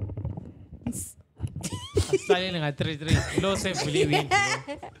 Starting at 3-3. Low safe believing.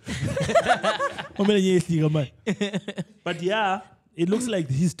 But yeah, it looks like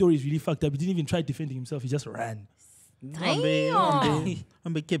his story is really fucked up. He didn't even try defending himself. He just ran.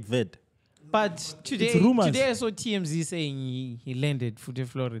 I'm a Cape Verde. But today I saw TMZ saying he landed Fute,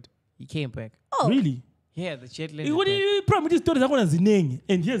 Florida. He came back. Oh. Really? Yeah, the jet landed. What do you problem with this story?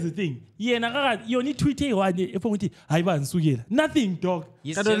 And here's the thing. Yeah, you only tweet nothing, dog.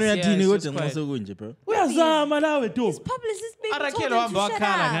 He's I don't know just- how yeah, to it's just quiet. bro. Where's Malawi, dog? Publicist being told Arakelo him to hamba shut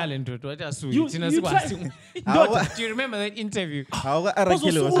wakhala up. ngale ndoda wathi asuyi You thina try- sikwazi. Do you remember that interview?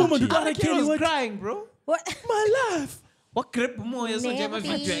 Arakelo was crying, bro. What? My life. What grip moya so nje Never be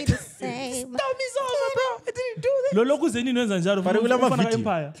amavideo. the same. Stop me over, bro. I didn't do this. Lo lokhu zeni nenza njalo But kula ufana mavideo.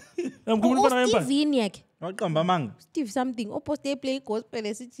 empire. Oh, Ufana Steve empire. Viniak. Waqamba manga. Steve something. Opposite they play gospel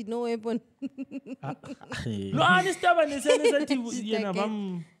esithi no weapon. No, anistaba nesethi yena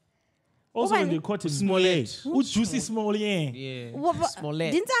bam. Also when they caught him. Smollett. Juicy Smollett. Yeah.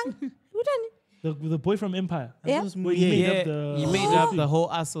 Smollett. Dinsang. The boy from Empire. Yeah. Where he made Yeah, up the he made up the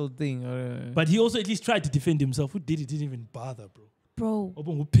whole asshole thing. But he also at least tried to defend himself. Who did it? Didn't even bother, bro. Bro.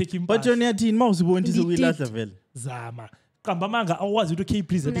 Who pick him But back. Johnny Atin mouse won't He did. vele. Zama. Kambamanga awazi ukuthi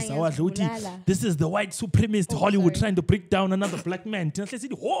Kbrizzy this Mina awazi ukuthi ngiyazibulala. this is the white supremacist Hollywood sorry. trying to break down another black man. Thina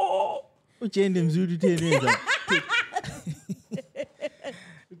sithi ho. Ujende mzulu theneza.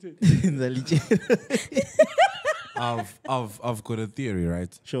 I've got a theory,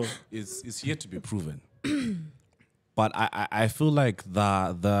 right? Sure. It's yet to be proven. But I feel like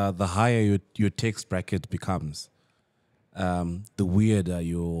the higher your tax bracket becomes, the weirder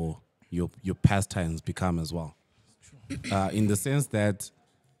your pastimes become as well. In the sense that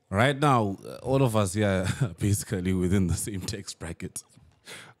right now all of us here are basically within the same tax bracket,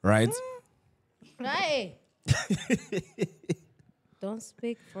 right? Right. Don't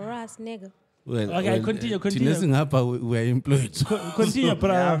speak for us, nigga. Well, Okay, continue. thina singapha we're employed. Continue, Yeah,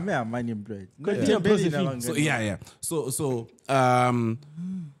 bro. I'm unemployed. Continue, Josephine. So yeah. So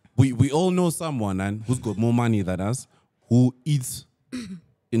we all know someone and who's got more money than us, who eats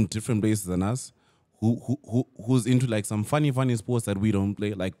in different places than us, who's into like some funny sports that we don't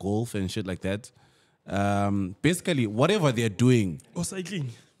play, like golf and shit like that. Basically, whatever they're doing, Or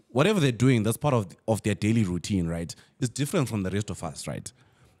cycling. that's part of their daily routine, right? It's different from the rest of us, right?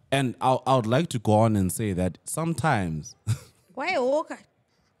 And I would like to go on and say that sometimes Why walker?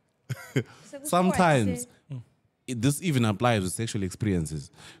 sometimes this even applies with sexual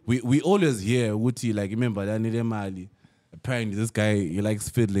experiences. We always hear Wuti, like, remember that Mali, apparently this guy, he likes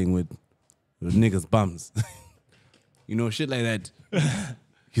fiddling with niggas' bums. You know, shit like that.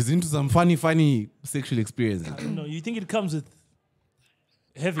 He's into some funny sexual experiences. No, you think it comes with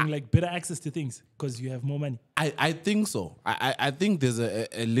having like better access to things because you have more money? I think so. I think there's a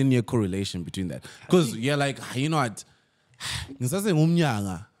linear correlation between that. Because you're like, you know what?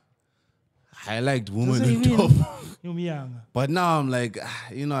 I liked women on top. You're young. But now I'm like,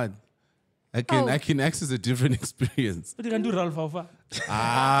 you know what? I can access a different experience. What you can do, Ralph Alpha?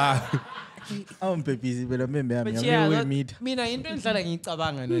 I'm busy, but I remember But I'm yeah, we that, meet. mina into enhlala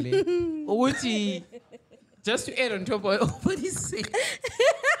ngicabanga nale. Ukuthi just to add on top of what he's saying.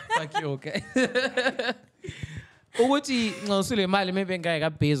 Fuck you, okay. Ukuthi nxa usule imali maybe engeke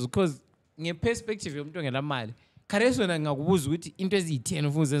kabhezi because ngeperspective yomuntu ongela mali. Khareso na ngakubuza ukuthi into eziyi10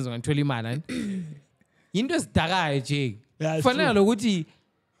 ufuna uzenza ngathola imali. Into esidakayo nje. Kufanele lokuthi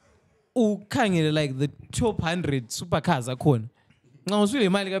ukhangele like the top 100 supercars akhona. Now, usule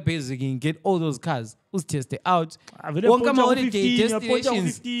imali kabhezi can get all those cars. Test it out. Wonke ama holiday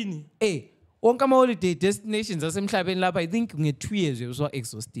destinations. Wonke ama holiday destinations asemhlabeni lapha I think nge 2 years you so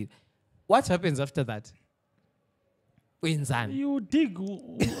exhausted. What happens after that? Wenzani? You dig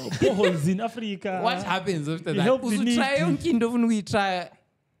boreholes in Africa. What happens after that? help the need. Try yonke into ofuna ukuyitry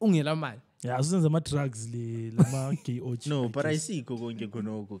ungela mali. Yeah, usenza ama drugs lama gay orgy. No, but I see konke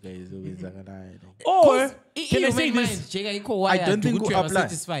khonoko guys okwenzakalayo. Or can I say Human this? mind, I don't think you are apply.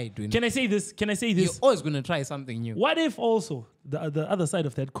 satisfied. Can I say this? You're always going to try something new. What if also the other side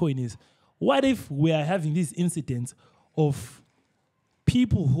of that coin is, what if we are having these incidents of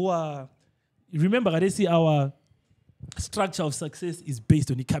people who are, remember, I see our structure of success is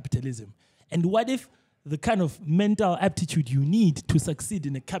based on the capitalism. And what if the kind of mental aptitude you need to succeed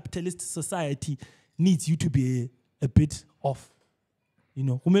in a capitalist society needs you to be a bit off? You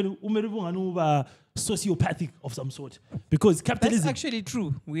know, sociopathic of some sort. Because capitalism... That's actually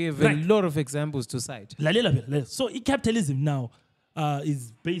true. We have a lot of examples to cite. So in capitalism now,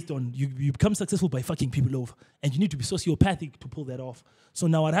 is based on you become successful by fucking people over, and you need to be sociopathic to pull that off. So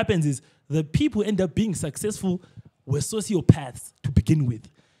now what happens is the people end up being successful were sociopaths to begin with.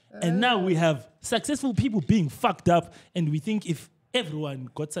 And now we have successful people being fucked up, and we think if everyone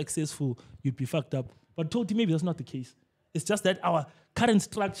got successful, you'd be fucked up. But totally maybe that's not the case. It's just that our current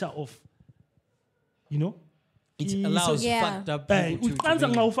structure of, it allows fucked up people to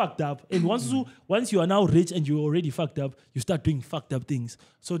now fucked up. And once you are now rich and you're already fucked up, you start doing fucked up things.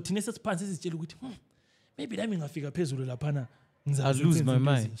 So Tinesa's pants is maybe that means I figure I'll lose my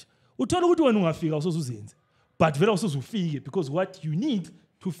mind. But very also to figure, because what you need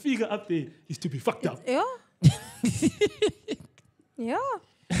to figure up there is to be fucked up. Yeah. Yeah.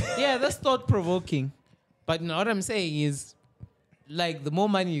 Yeah, that's thought provoking. But what I'm saying is, like, the more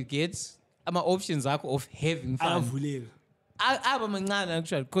money you get, my options are of having fun.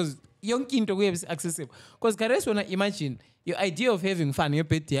 Actually, because young into waves accessible. Because Kares, when I imagine your idea of having fun, your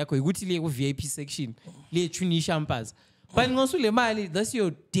birthday, you go to the VIP section, le tuni champers. But also that's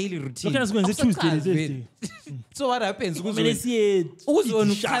your daily routine. So what happens?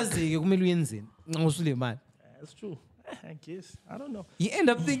 That's true. I guess. I don't know. You end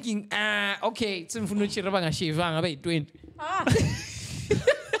up thinking, okay,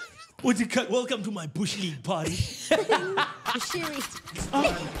 welcome to my Bush League party.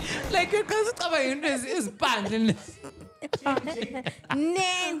 Like your cousin is banned.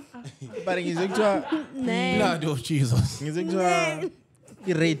 But blood of Jesus.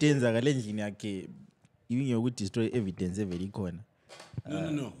 I-rate yenzakala endlini yakhe destroy evidence evele ikhona.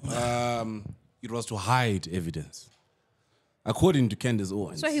 No. It was to hide evidence. According to Candace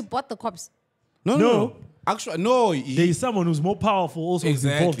Owens. So he bought the cops. No. Actually, no. There is someone who's more powerful also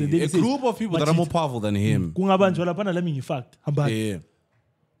involved. Exactly. A group of people that are more powerful than him. Yeah.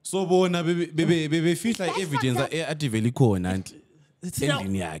 So, bona bebe feel like evidence at the very corner and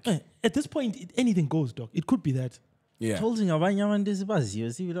ending yakhe. At this point, anything goes, Doc. It could be that. Yeah. Told you abanye abantu sibaziyo.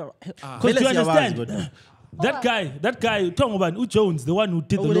 Because you understand, that guy, talking about Jones, the one who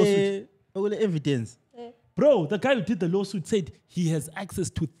did the lawsuit. Evidence. Bro, the guy who did the lawsuit said he has access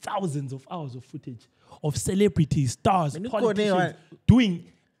to thousands of hours of footage of celebrities, stars, politicians doing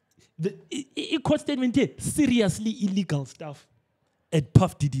the court statement here, seriously illegal stuff at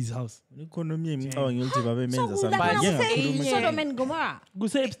Puff Diddy's house. Sodom and Gomorrah. Go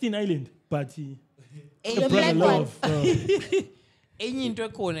say Epstein Island, but the black one.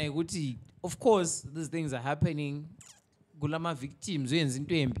 Of course, these things are happening. Gulama victims,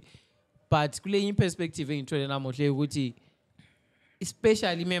 but kule perspective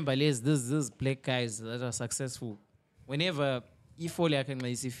especially remember these black guys that are successful. Whenever he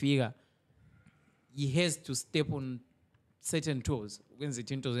figure, he has to step on certain toes.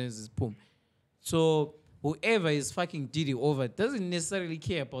 So whoever is fucking Diddy over doesn't necessarily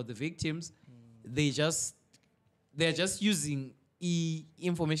care about the victims. They're just using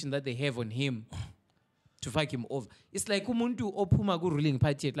information that they have on him to fuck him over. It's like umuntu ophuma ku ruling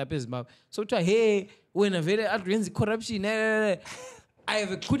party at lapha eZimbabwe. So hey, when a very against corruption, I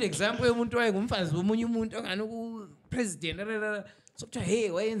have a good example umuntu wayengumfazi womunye umuntu ongani ku president. So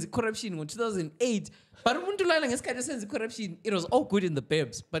hey, why yenza corruption in 2008? But umuntu lana ngesikhathi senza corruption, it was all good in the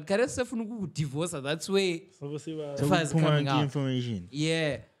babes. But kare sefuna uku divorce, that's way fast coming out. Information.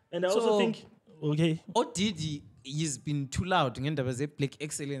 Yeah. And I also think Diddy he's been too loud ngendaba ze black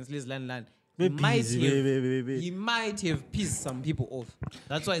excellence land. He might have pissed some people off.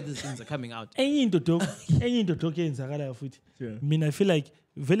 That's why these things are coming out. I mean, I feel like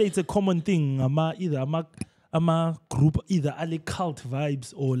it's a common thing. Either group, either alle cult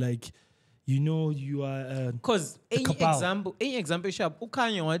vibes or like, you are. Because any example, sharp.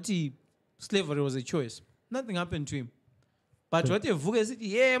 Ukanya wati slavery was a choice. Nothing happened to him. But what if Vuyi said,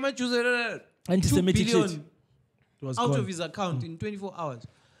 yeah, I'm choosing anti-Semitic 2 billion shit. It was out gone. of his account in 24 hours.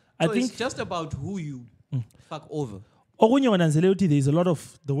 I So think it's just about who you fuck over. there is a lot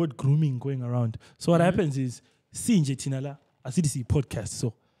of the word grooming going around. So what happens is, sinje tinala, I see this podcast.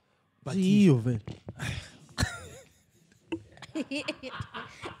 So, but For example.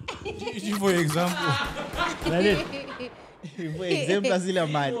 For example,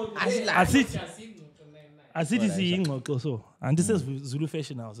 I see this also. And this is Zulu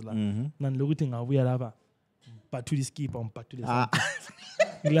fashion house. Nan lokuthi ngabuya lapha. But to the skip on back to the sun.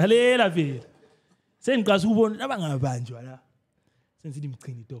 Ngilalela phela. Sengiqasa ukubona abangabanjwa la. Sensithi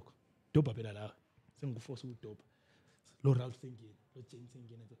Mgcini dog. Doba phela la. Sengiforce ukudoba. Lo Ralph sengena, lo James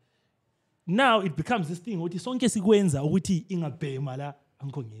sengena. Now it becomes this thing ukuthi sonke sikwenza ukuthi ingabhema la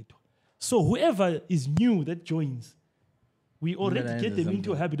angikho ngedwa. So whoever is new that joins, we already get them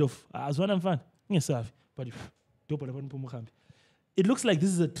into a habit of azwana mfana ngesafi but doba labantu phuma uhambe. it looks like this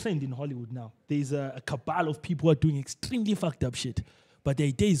is a trend in Hollywood now. There's a cabal of people who are doing extremely fucked up shit. But the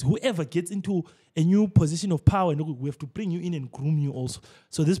idea is whoever gets into a new position of power, we have to bring you in and groom you also.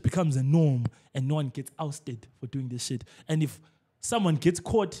 So this becomes a norm and no one gets ousted for doing this shit. And if someone gets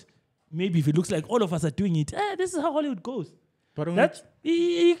caught, maybe if it looks like all of us are doing it, this is how Hollywood goes. That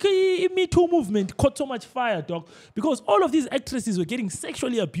Me Too movement caught so much fire, dog, because all of these actresses were getting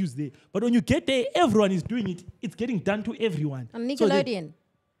sexually abused there. But when you get there, everyone is doing it. It's getting done to everyone. On Nickelodeon.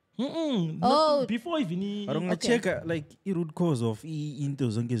 Before even. I check like the root cause of into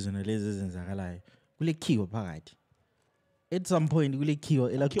zonke zona lezi ezenzakalayo. Kule khiwa phakathi. At some point, kule khiwa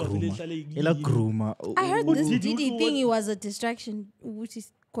ela groomer. I heard this Diddy thing. It was a distraction, which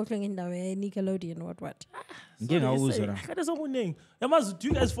is calling in the Nickelodeon. What? Do you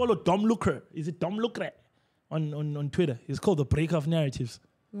guys follow Dom Lucre? Is it Dom Lucre on Twitter? He's called the Break of Narratives.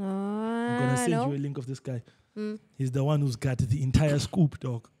 I'm gonna send you a link of this guy. He's the one who's got the entire scoop,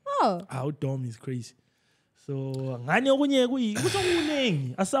 dog. Oh, how Dom is crazy. So what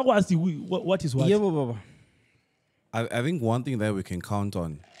is what? Yeah, Baba. I think one thing that we can count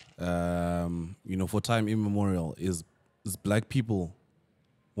on, for time immemorial, is black people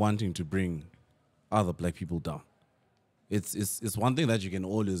wanting to bring other black people down. It's one thing that you can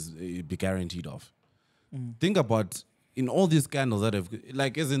always be guaranteed of. Think about in all these scandals that have,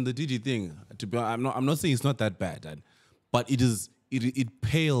 like as in the Diddy thing. I'm not saying it's not that bad, but it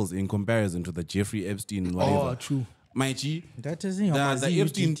pales in comparison to the Jeffrey Epstein and whatever. Oh, true. My G, that is the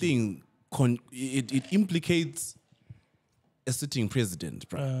Epstein thing. It implicates a sitting president,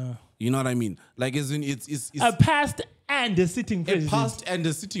 bro. You know what I mean? Like, as in, it's a past and a sitting president. A past and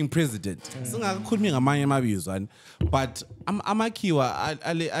a sitting president. But amakiwa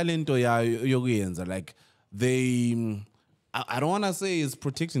alento ya yoguyenza, like they. I don't want to say it's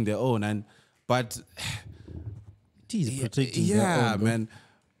protecting their own, but it is protecting their own, man.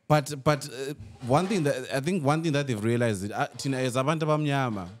 But one thing that they've realized is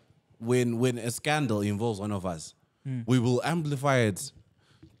when a scandal involves one of us, we will amplify it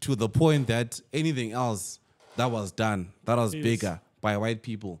to the point that anything else that was done, that was bigger by white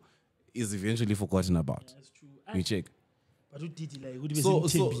people, is eventually forgotten about. That's true. You check. But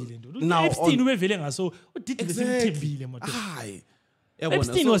now Epstein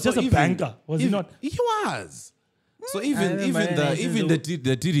Epstein was just a banker, was he not? He was. So even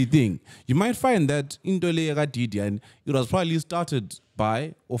the Diddy thing, you might find that in Diddy, and it was probably started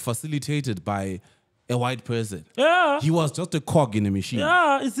by or facilitated by a white person. Yeah. He was just a cog in a machine.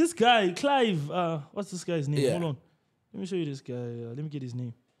 Yeah, it's this guy, Clive. What's this guy's name? Yeah. Hold on. Let me show you this guy. Let me get his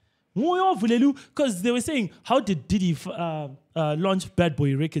name. Because they were saying, how did Diddy launch Bad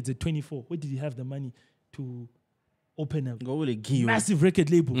Boy Records at 24? Where did he have the money to open a massive record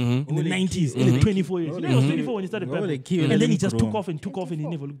label in the 90s, in the 24 years? You know, he was 24 when he started Bad Boy. And then he just took off and he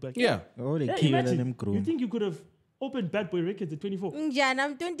never looked back. Yeah. Imagine, you think you could have opened Bad Boy Records at 24? Yeah,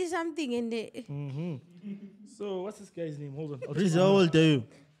 I'm 20-something in there. So what's this guy's name? Hold on. Kbrizzy, how old are you?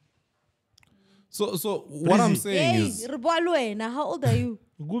 So what I'm saying is... How old are you?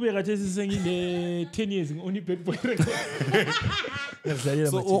 Gube is saying in the 10 years, only Bad Boy Records.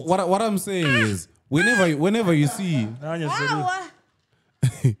 So what I'm saying is, whenever you see...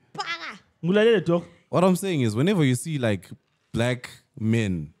 What I'm saying is, whenever you see like black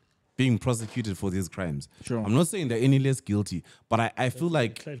men being prosecuted for these crimes, sure. I'm not saying they're any less guilty, but I feel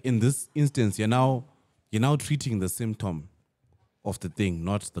like in this instance, you're now treating the symptom of the thing,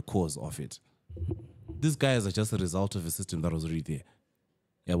 not the cause of it. These guys are just a result of a system that was already there.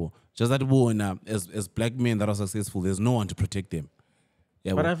 Yeah, well, just that as black men that are successful, there's no one to protect them.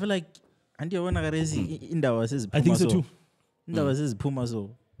 Yeah, but well. I feel like I think so too.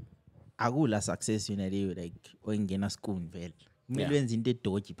 Akula success like oyingena school vele. Kumele wenze into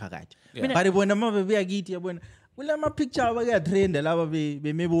edoji phakathi. Yeah. But bona mabe yakithi yabona. Kula ma picture abake trend laba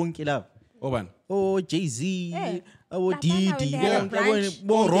bemebonke laba. Oban. Oh Jay-Z, oh Diddy, Yeah. I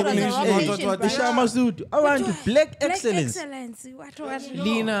want to black excellence. What?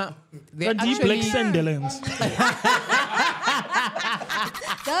 Lina, they The deep actually... black Sandilands.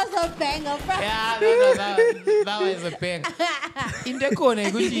 That was a banger, bro. Yeah, no, that was a bang. In the corner,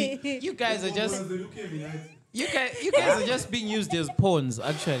 you guys are just... You guys are just being used as pawns,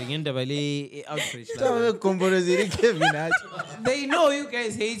 actually. In the Valley outreach. They know you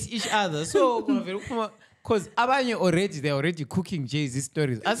guys hate each other. So, because they're already cooking Jay-Z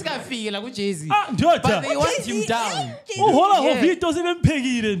stories. As I feel like Jay-Z. But they want him down. Oh, hold on. Yeah. He doesn't even peg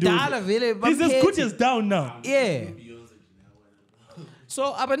it, dude. He's as good as down now. Yeah.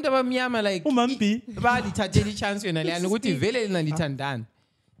 So, abantu abamnyama like balithathela chance yona le ukuthi vele lina lithandana.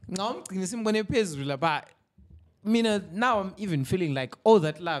 Nxa umgcini simbone phezulu lapha now I'm even feeling like all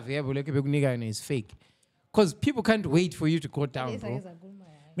that love is fake. Because people can't wait for you to go down, bro.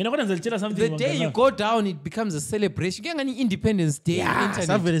 The day you go down, it becomes a celebration. Independence Day. You can't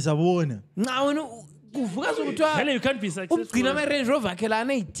be successful. It's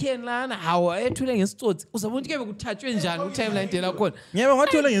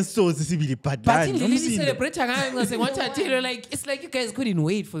like you guys couldn't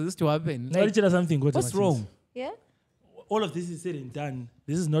wait for this to happen. What's wrong? Yeah. All of this is said and done.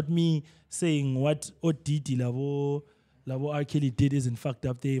 This is not me saying what Diddy Lavo R. Kelly did isn't fucked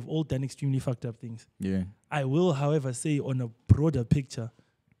up. They've all done extremely fucked up things. Yeah. I will, however, say on a broader picture,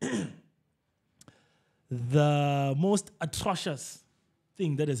 the most atrocious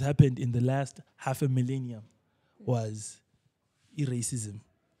thing that has happened in the last half a millennium was racism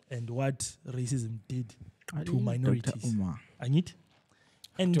and what racism did to minorities. Anit?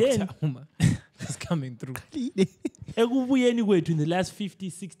 And then is coming through. Anyway, in the last 50,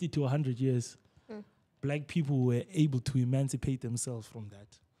 60 to 100 years, black people were able to emancipate themselves from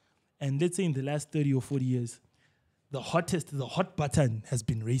that. And let's say in the last 30 or 40 years, the hot button has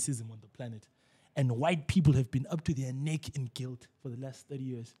been racism on the planet. And white people have been up to their neck in guilt for the last 30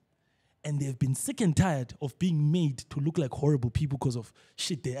 years. And they've been sick and tired of being made to look like horrible people because of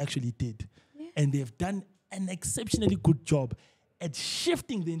shit they actually did. Yeah. And they've done an exceptionally good job at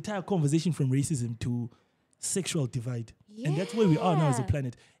shifting the entire conversation from racism to sexual divide. Yeah. And that's where we are now as a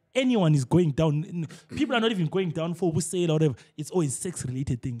planet. Anyone is going down. People are not even going down for sale or whatever. It's always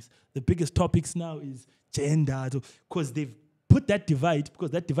sex-related things. The biggest topics now is gender, because they've put that divide,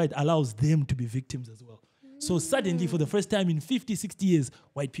 because that divide allows them to be victims as well. So suddenly, for the first time in 50, 60 years,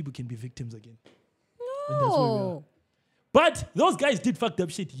 white people can be victims again. And that's where we are. But those guys did fucked up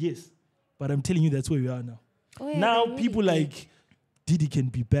shit, yes. But I'm telling you, that's where we are now. Oh, yeah, now people like Diddy can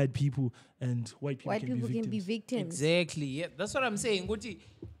be bad people and white people can be victims. Exactly. Yeah, that's what I'm saying.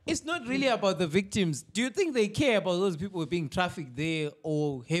 It's not really about the victims. Do you think they care about those people being trafficked there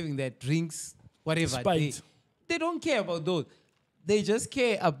or having their drinks, whatever? They don't care about those. They just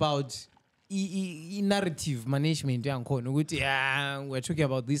care about narrative management. We're talking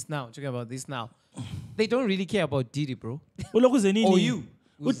about this now. They don't really care about Diddy, bro. Or you.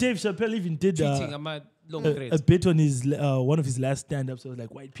 Dave Chappelle even did a bit on his one of his last stand-ups. So it was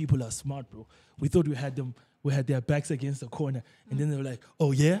like, white people are smart, bro. We thought we had their backs against the corner. And then they were like,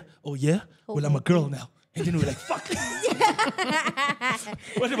 oh yeah? Well, I'm a girl now. And then we were like, fuck.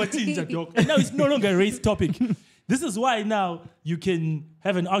 What about ginger, dog? And now it's no longer a race topic. This is why now you can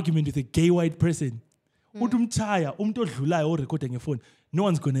have an argument with a gay white person. No one's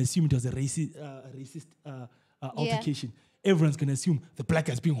going to assume it was a racist altercation. Everyone's going to assume the black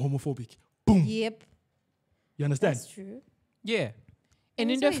guy's being homophobic. Boom. Yep. You understand? That's true. Yeah.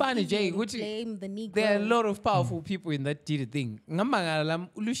 And in the funny, Jay, there are a lot of powerful people in that Diddy thing.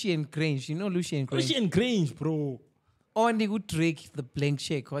 Lucien Grange, you know Lucien Grange? Lucien Grange, bro. Only good Drake, the blank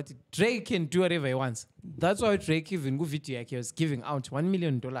check. Drake can do whatever he wants. That's why Drake even go video he was giving out $1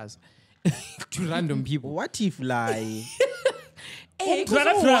 million to random people. What if lie? There's been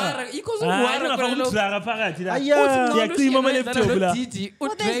rumors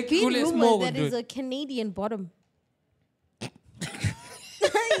that is a Canadian bottom.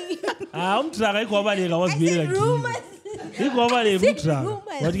 I said rumors.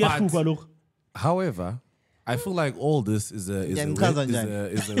 However, I feel like all this is a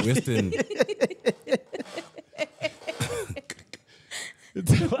Western.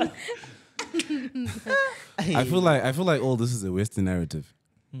 I feel like all this is a Western narrative,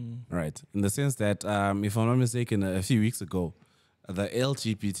 right? In the sense that, if I'm not mistaken, a few weeks ago, the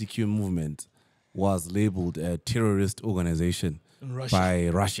LGBTQ movement was labeled a terrorist organization by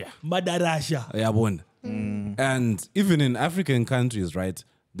Russia. Mother Russia. And even in African countries, right,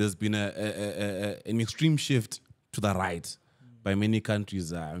 there's been an extreme shift to the right by many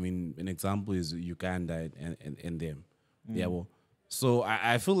countries. I mean, an example is Uganda and them. Yeah, well, so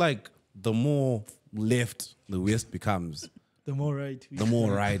I feel like the more left the West becomes, the more right. The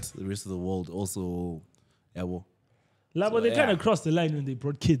rest of the world also. Yeah, well. They kind of crossed the line when they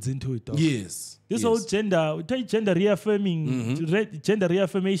brought kids into it. Though. Yes. This whole gender reaffirming, gender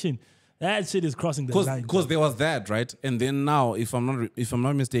reaffirmation, that shit is crossing the line. Because there was that, right? And then now, if I'm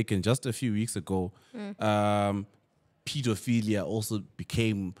not mistaken, just a few weeks ago, pedophilia also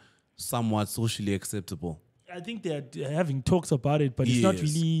became somewhat socially acceptable. I think they're having talks about it, but it's not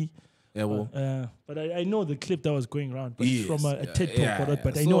really. Yeah, well. But I know the clip that was going around, but it's from a TED talk.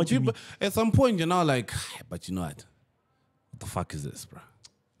 But I know what you mean. At some point, you're now like, but you know what? What the fuck is this, bro?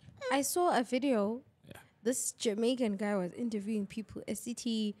 I saw a video. Yeah. This Jamaican guy was interviewing people.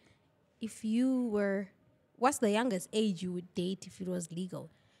 SCT, if you were what's the youngest age you would date if it was legal?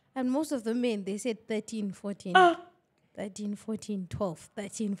 And most of the men, they said 13, 14. 13, 14, 12,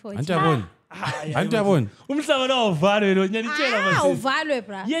 13, 14. Antabon. Umhlaba nawuvalwe lo nyanitshela Uvalwe,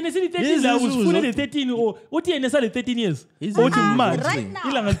 bruh. yena sini 13 la usifune le 13 o uthi yena sale 13 years uthi manje Right now.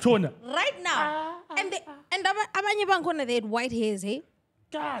 ilanga litshona Right now. And abanye bankhona, they had white hairs, hey?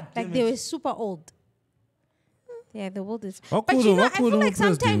 god Like they were super old. Yeah, the oldest. What But could- you know, what I feel could like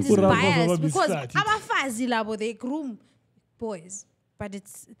sometimes it's President? biased because Urafa abafazi labo, they groom boys. But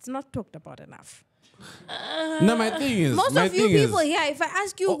it's not talked about enough. No, my thing is, Most my of you thing is- people here, if I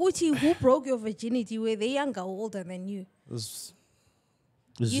ask you who broke your virginity, were they younger or older than you? You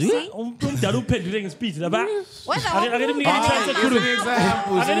see? umdala uphendule ngespeed laba What's akelimnika chance ekhulume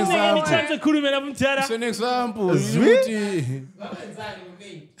akelimnika chance ekhulume lapha umdala So an example, ukuthi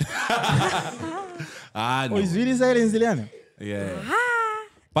no. Is really silence Liana? Yeah.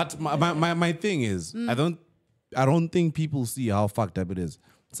 But my thing is, I don't think people see how fucked up it is.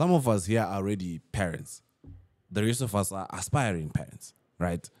 Some of us here are already parents. The rest of us are aspiring parents,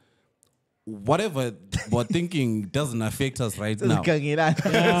 right? Whatever we're thinking doesn't affect us right now.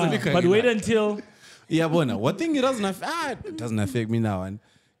 but wait until Yeah, bona. What thing it doesn't affect me now. And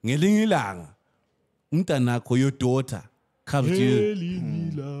ngelinye ilanga, umntanakho, your daughter comes to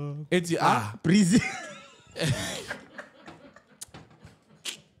you. It's Kbrizzy.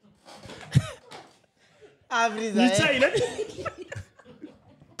 ngitshayile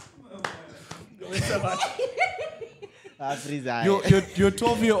your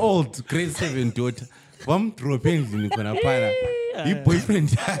 12-year-old grade 7 daughter. Wamdrop endlini khona phana. I-boyfriend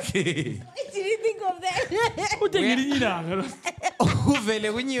yakhe. Did you think of that? uthe ngelinye ilanga lo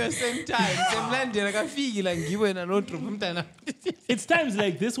uvele kunyiwe same time semlandela kafiki la ngiwe na no drop umntana. it's times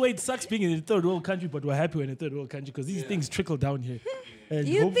like this where it sucks being in a third world country but we're happy we're in a third world country because these things trickle down here and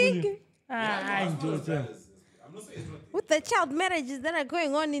You hopefully think? I enjoy it. With the child marriages that are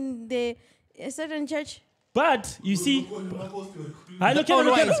going on in a certain church. But you see, I look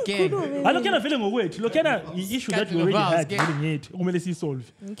Always gang. at feeling ngokwethu lokana issue that we already had Gang. feeling yethu okumele sisolve.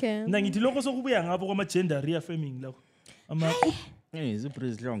 Okay. Mina ngithi lokho sokubuya ngapho kwama gender reaffirming lakho. Ama Anyways,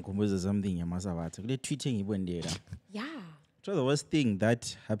 uPresley wangikhumbuza something yamasabatha. Kule tweet engibondela. Yeah. So the worst thing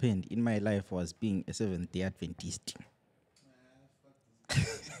that happened in my life was being a Seventh-day Adventist.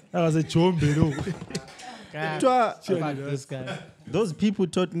 that was a chombe no. Fuck this guy. Those people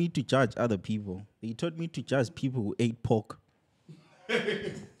taught me to judge other people. They taught me to judge people who ate pork.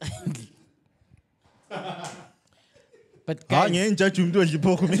 But guys, Ngiyajudge umuntu odla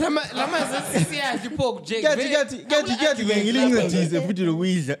pork. lama sesiyadla ipork Jake. Ngiyathi ngilincedise futhi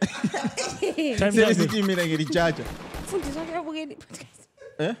lokuyidla. Time Sele up. sithi mina ngilijaja. Fundiswa kuyabukela podcast.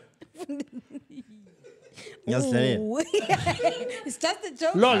 Eh? Ngiyazidlalela. Ooh. It's just a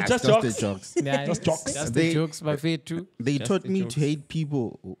joke. Lol, just jokes. the jokes. Yeah, Just jokes. Just They- the jokes, my favorite too. They Just taught the me jokes. to hate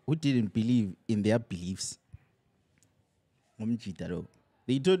people who didn't believe in their beliefs. Ngomjita lo.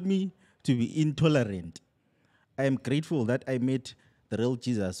 They taught me to be intolerant. I am grateful that I met the real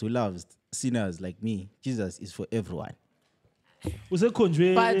Jesus who loves sinners like me. Jesus is for everyone.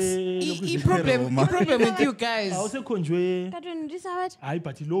 Usekhonjwe But the problem with you guys, awusekhonjwe Kanti wena ndisawathi? hayi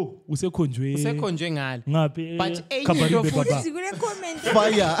but lo usekhonjwe usekhonjwe ngalo. ngaphi But enye Khabaribe into baba Sikule comment.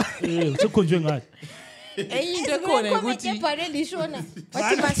 Fire. usekhonjwe ngaphi Enye into Sikule ekhona comment ukuthi ebhalwe lishona.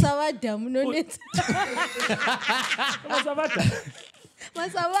 Wathi masawada mnonetha. Masabada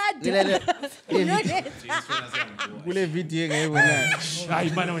Masawada. Mnonetha. Kule video engayibona. hayi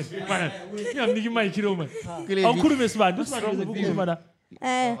mana wena mana ngingamniki mic lo man Kule awukhulume sibanda usibanda ukukhuluma la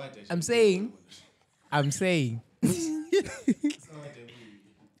I'm saying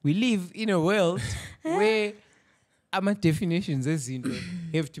we live in a world where ama-definitions ezinto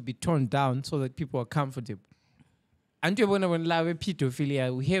have to be toned down so that people are comfortable. And you when love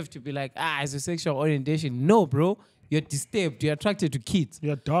pedophilia, we have to be like, as a sexual orientation. No, bro, you're disturbed, you're attracted to kids.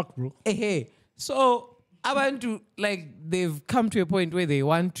 you're dark bro Hey, so I want to they've come to a point where they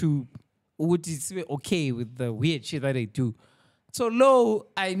want to would be okay with the weird shit that they do. So Lo,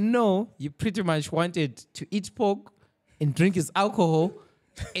 I know you pretty much wanted to eat pork and drink his alcohol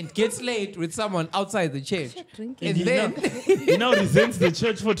and get laid with someone outside the church. And then he now resents the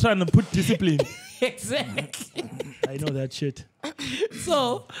church for trying to put discipline exactly. I know that shit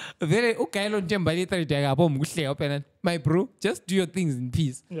So very okay, my bro, just do your things in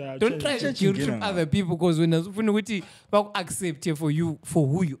peace. Yeah, Don't try to guilt trip other people because when I accept you for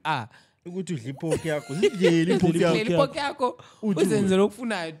who you are. Ukuthi udla ipork yakho. Zidlele ipork yakho. Leli pork yakho, uzenzela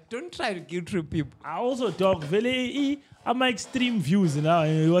okufunayo. Don't try to guilt trip people. I also dog vele ama extreme views now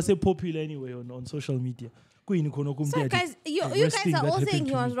and he was a popular anyway on social media kuyini khona So guys, you guys are all saying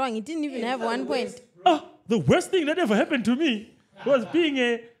he was wrong. He didn't even have one point. The worst thing that ever happened to me was being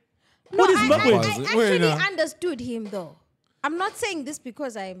a. No, What is I Zimbabwe? actually understood him though. I'm not saying this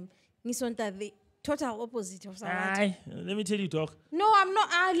because I'm Nisonta, the total opposite of Samantha. Aye, let me tell you, talk No, I'm not.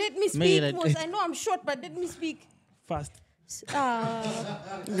 Let me speak. Mate, Mos. I know I'm short, but let me speak. fast. No,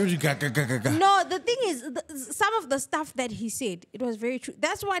 the thing is, some of the stuff that he said, it was very true.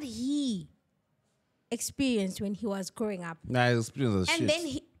 That's what he experienced when he was growing up. Nah, his experience was And shit.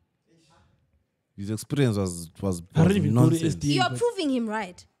 then His experience was I don't even go to nonsense. SDA. you're but- proving him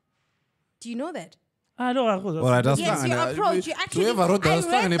right. Do you know that? I know. All right, that's Yes, fine. your approach. You actually, Whoever wrote that I was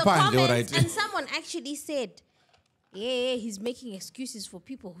fine read in the a pant, comments, all right. and someone actually said, "Yeah, he's making excuses for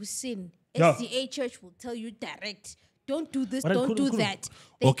people who sin. Yeah. SDA church will tell you direct. Don't do this. Alright, Don't cool, do cool. that.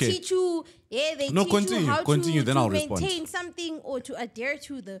 They Okay. teach you. Yeah, they No, teach continue, you how continue, to, then to I'll respond. maintain something or to adhere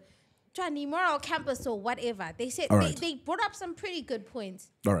to the moral campus or whatever." They said All right. they brought up some pretty good points.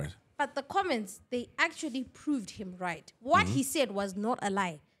 All right. But the comments, they actually proved him right. What he said was not a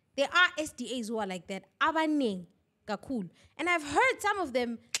lie. There are SDAs who are like that. Abaning, kakul. And I've heard some of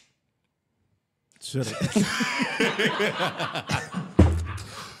them.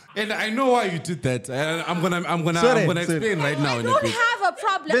 And I know why you did that. I'm gonna Sorry, explain right now I in a don't bit. have a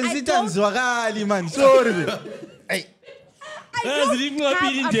problem. I Benzita don't, nzwakali, man. Sorry. Hey. I don't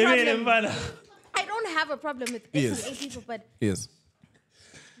have a problem. I don't have a problem with Yes. SDA people, but Yes.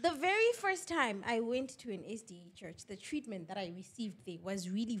 the very first time I went to an SDA church, the treatment that I received there was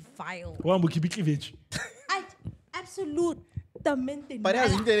really vile. Absolute. But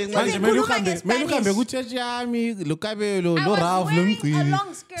as in the Manje mele uhambe ku-church yami lokabelo I lo was Ralph wearing lo a Mgcini.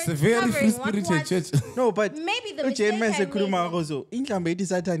 long skirt It's a very covering free-spirited what- church. No, but Maybe the mistake uJames I ekhuluma made. ngakho so inhlambe ethi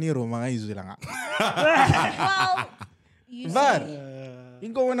sathani iroma ngayizwela nga. Well, you But see,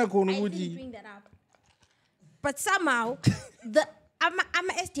 inkobona khona I didn't ukuthi bring that up. But somehow, the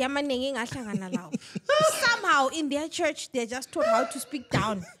SD amaningi ngahlangana lawo. Somehow in their church, they're just taught how to speak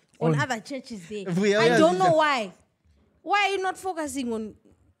down on other churches there. Vuyi, I don't uyazi- know why. Why are you not focusing on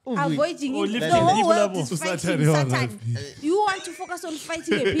Vuyi. avoiding it? lifting The the whole evil world level. is Satan, fighting you are Satan. You want to focus on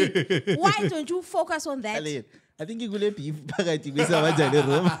fighting a pig. Why don't you focus on that? Ale, I think ikule beef phakathi kwesabanja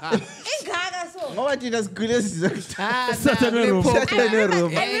leRoma. Ingaka so. Ngoba thina sikhule sizokuthanda. Satan weRoma. Sathane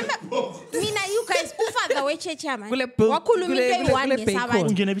weRoma. I remember, mina, you guys, ufaka we-church yami. Kule bo- Wakhuluma kule- into kule- eyi-one kule bacon. ngesabanye.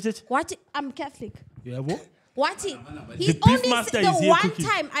 Ungena ebicheche? What? I'm Catholic. Yabo. What? He beef only master said is the here one cooking.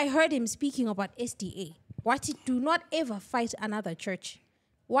 time I heard him speaking about SDA. What? Do not ever fight another church.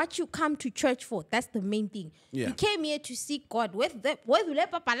 What you come to church for, that's the main thing. Yeah. You came here to seek God. With ule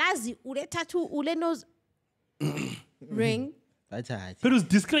papalazi, ule tattoo, ule nose ring. Bathathi. Pero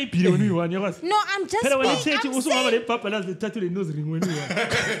describe it when you want. Yawas. No, I'm just Pero when you saying. say I'm also saying- have the papa las the tattoo the nose ring when you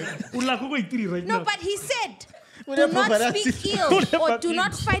want. Ula koko itiri right No, now. but he said, Ule do not paparazzi. speak ill or do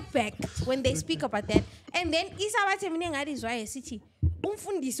not fight back when they speak about that. And then isabathe mina ngadizwaye sithi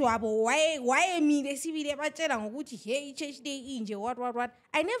umfundisi wabo wayemile sibile batshela ngokuthi hey church day inje what.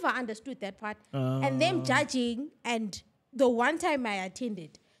 I never understood that part. And them judging, and the one time I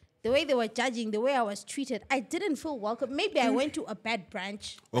attended, the way they were judging, the way I was treated, I didn't feel welcome. Maybe I went to a bad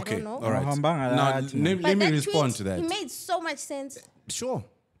branch. I Okay, don't know. all right. Uhambanga Now, lathi, let But me that respond tweet, to that. He made so much sense. Sure,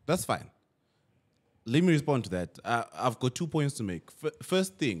 that's fine. Let me respond to that. I've got 2 points to make.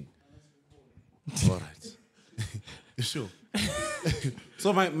 First thing. All right. Sure.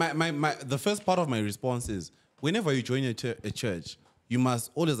 So the first part of my response is, whenever you join a church, you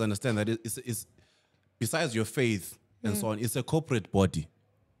must always understand that it's besides your faith and so on, it's a corporate body,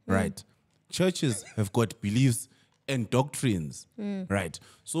 right? Churches have got beliefs and doctrines, right?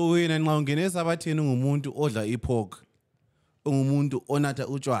 So when ngumuntu odla ipork, ungumuntu onatha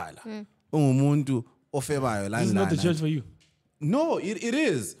utshwala, ungumuntu ofebayo This is not the church for you. No, it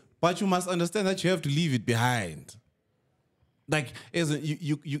is. But you must understand that you have to leave it behind. Like,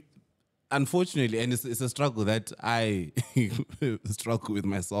 you unfortunately, and it's a struggle that I struggle with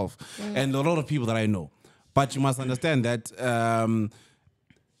myself and a lot of people that I know. But you must understand that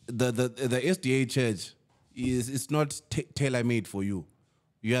the SDA church is not tailor-made for you.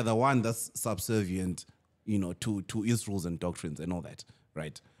 You are the one that's subservient, to its rules and doctrines and all that,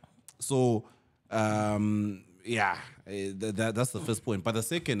 right? So, yeah, that's the first point. But the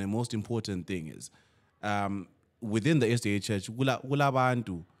second and most important thing is, within the SDA church,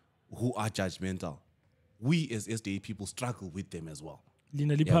 kulabantu who are judgmental. We as SDA people struggle with them as well.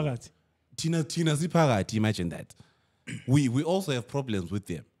 Lina liphakathi. Tina Ziparati, imagine that. We also have problems with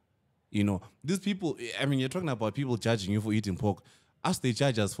them. These people, I mean, you're talking about people judging you for eating pork. Ask they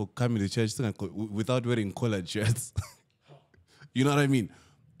judge us for coming to church without wearing collared shirts. You know what I mean?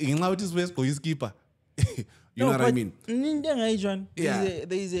 In Lautis West, you skipper. You know what I mean? Yeah.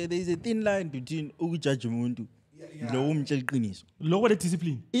 There is a thin line between ukujudge umuntu lo umtshela iqiniso. Lower the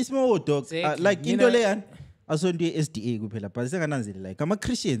discipline. Ismo dog Exactly. like into leyan asonto ye-SDA kuphela but sengananzeli like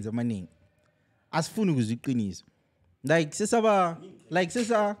ama-Christians amaningi asifuni ukuzwa iqiniso. Like sesathatha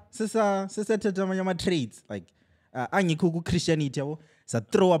amanye ama-traits like angikho ku-Christianity yabo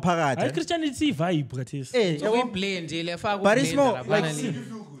sathrowa phakathi. Christianity vibe kathesi. So we blend ile faka But it's more like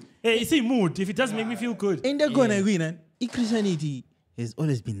It's a mood. If it doesn't make me feel good. into khona kwina i-Christianity has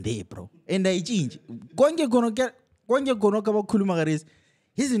always been there bro and ayichinji konke khona kabakhuluma karesi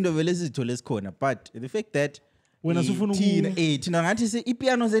izinto vele sizithole sikhona but the fact that Wena sufuna thina ngathi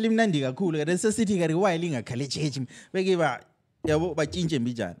ipiano selimnandi kakhulu kanti sesithi kari why lingakhale church beke yabo batshintshe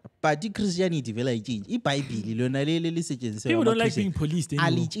mbijana but i-Christianity vele ayitshintshi iBhayibheli lona leli lisetshenziswa People don't like being policed anymore.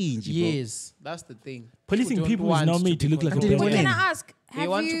 alitshintshi bro. Yes, that's the thing. Policing people is now made to look like a But bad can man. I ask, They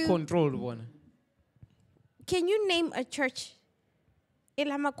want to control one. can you name a church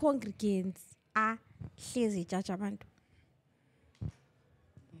elama congregants hlezi judge abantu?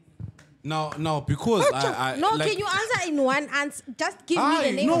 No, because I No, like, can you answer in one answer? Just give me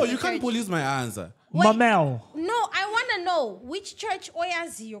the name no, of the you can't church. police my answer. Wait, Mamel. No, I want to know which church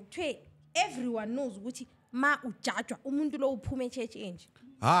oyaziyo kuthiwe everyone knows ukuthi ma ujajwa umuntu lo uphume church enje.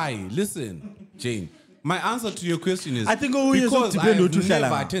 Hi, listen, Jane. My answer to your question is I think we because depend I've on to never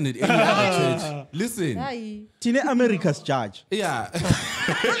Shalama. attended any other church. Listen, Hayi. Thina America's judge yeah.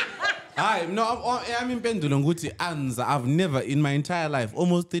 Hi, no, I'm in Pendulo Nguti Anza. I've never, in my entire life,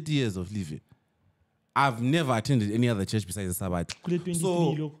 almost 30 years of living, I've never attended any other church besides the Sabbath.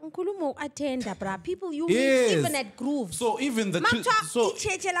 So, Nkulumo attenda bra people you Yes. meet even at grooves. so even the Matwa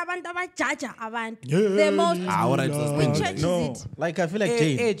ichurch labantu abajaja abantu. The most what I which suspend. church is no it? like I feel like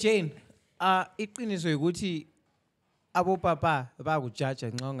Jane Hey Jane, iqiniso ukuthi abo papa bayakujaja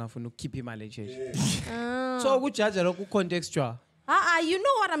nxa ungafuna ukukhipha imali echurch. So ukujaja lokhu contextual. You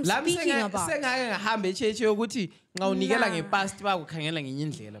know what I'm Lami speaking about. sengake ngahamba echurch yokuthi nxa unikela ngepast bayakukhangela ngenye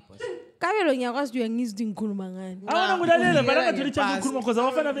indlela boss. Kabelo ngiyakwazi uyangizwa ngikhuluma ngani. Awona ngulalela banabatholi chance ukukhuluma because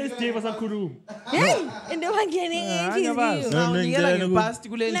abafana be-SDA basakhuluma. Hey, into bangene ngenhliziyo. Nxa unikela ngepast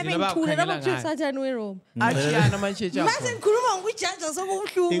kule ndlela Nabengithule bayakukhangela nabachurch ngayo. sathani weRome. Achiyana ama-church akho. Mase ngikhuluma ngokujaja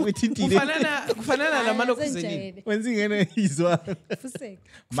sokubuhlungu. Kufanana namalokuzeni. wenza ingene izwa Fuseke.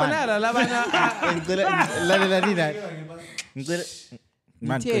 Kufanana labana ngicela lalela nina ngicela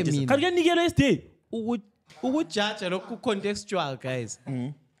man Ngithe mina. Kanti kuyanikela SDA. Ukujaja lokhu contextual guys.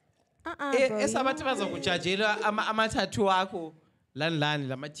 Esabathi bazokujajela ama-tattoo akho lani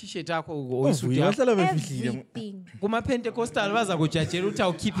lama t-shirt akho oyisuti yakho. bahlala befihlile Everything. Kuma Pentecostal baza kujajela ukuthi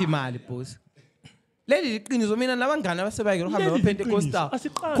awukhiphi imali boss. Leli liqiniso mina nabangani abasebayeke uhamba Leli ba Pentecostal liqiniso,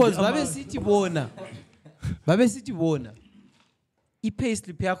 asiqambe because amanga. babesithi bona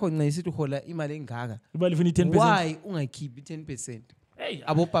i-payslip yakho nxa isithi uhola imali engaka. Ibali funa 10%. Why ungakhiphi 10%? Hey,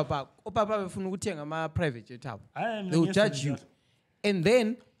 Abo papa befuna ukuthenga ama private jet abo. I They will judge you. And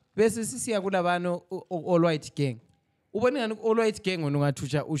then bese sisiya kulabano all white gang. Ubone ngani all white gang wena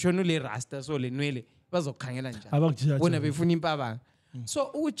ungathusha ushona ule rasta so lenwele bazokukhangela njani. Abakujaja. Bona befuna impabanga. So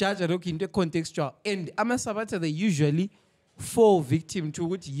ukujaja lokho into contextual and ama-Sabbath they usually fall victim to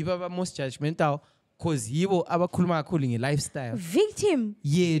ukuthi yibo aba most judgmental cause yibo abakhuluma kakhulu nge-lifestyle Victim.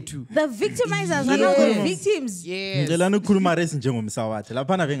 yethu. The victimizers are not the victims. Yes. ngicela ukukhuluma resi njengomsawathi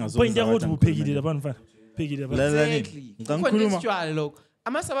laphana bengazo Point yakho uthi uphekile lapha mfana. Phekile lapha. Exactly. Ngikhuluma Contextual lokho.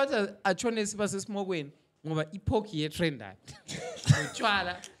 Ama-Sabbath atshone siba sesimokweni ngoba ipoki yetrenda.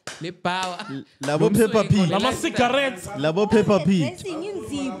 Utshwala lebhawa. labo Peppa Pig Lama cigarettes. labo Peppa Pig Dressing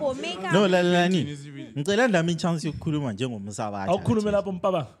inzipho makeup. no lalelani ngicela ndami chance yokukhuluma njengomsawathi Awukhulume lapho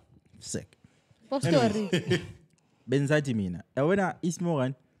mpaba. sek What story? benzathi mina yabona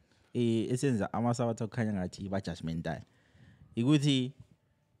ismogan esenza amasabatha okukhanya ngathi ba judgmental ikuthi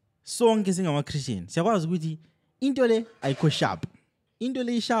sonke singama Christian siyakwazi ukuthi into le ayikho sharp into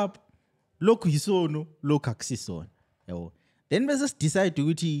le sharp lokhu yisono lokhu akusisona yabo then bese sidecide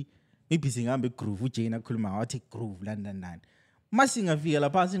ukuthi maybe singahambe groove uJane akhuluma wathi groove lana masingafika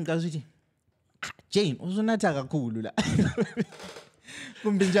lapha siniqala ukuthi Jane uzonatha kakhulu la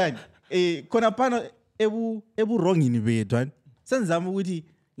kumbe njani khona phana ebu wrongini bethu senzama ukuthi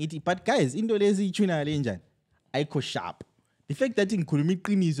ngithi but guys into lezi ichuna le njani ayikho sharp the fact that ngikhuluma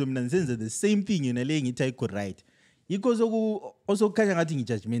iqiniso mina ngisenza the same thing yena le ngithi ayikho right yikho osokukhanya ngathi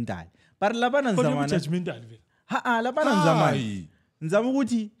ngijudgmental but labana nizamana Judgmental vele. labana nizamana nizama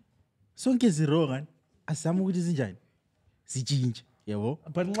ukuthi sonke zirong asizama ukuthi sinjani sitshintshe yebo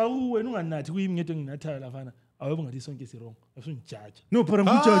But nxa wena unganathi kuyimi ngento nginathayo lafana. awebo ngathi sonke si wrong asunjudge No, but I'm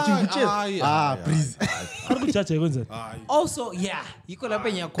judging the Kbrizzy akujudge yikwenza Also, yeah, yikho lapho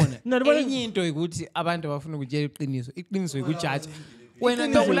enyakhona. No, no, Enye into ukuthi abantu abafuna ukutshela iqiniso ikujudge. Wena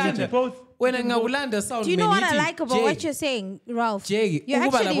ngakulanda sound. Do you know what I like about what you're saying, Ralph? Jake, You're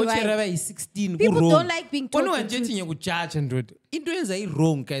actually right. 16 People don't like being told the truth. ngekujudge and into yenza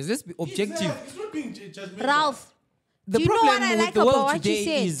wrong, guys. Let's be objective. Ralph, The do you know problem what I with like the about world what you today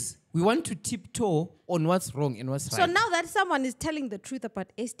said? is we want to tiptoe on what's wrong and what's So right. now that someone is telling the truth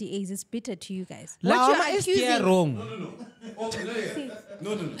about SDAs, it's bitter to you guys. Like, What am I you're accusing, SDA wrong?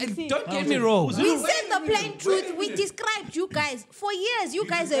 Don't get me wrong. we said the plain truth. We described you guys. For years, you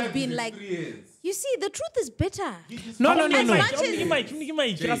guys have been like, you see, the truth is bitter. No. As much as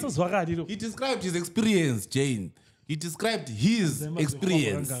He described his experience, Jane. He described his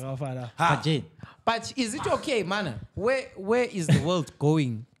experience. But is it okay, man? Where is the world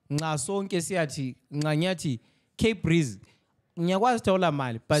going? Nxa sonke siyathi nxa nyathi Kbrizzy ngiyakwazi thola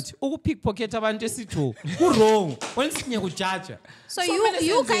mali but ukupickpocket abantu esitho wrong when singekujudge. So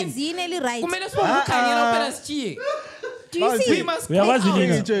you guys nearly right. Kumele sibokukhangela phela sichiye. Do you see? We must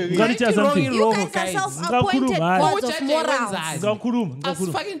something You guys are self-appointed gods of morals.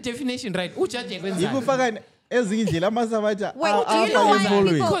 Asifake definition right. Ujudge kwenza. Yikufaka ezinye indlela amasabatha. Wait,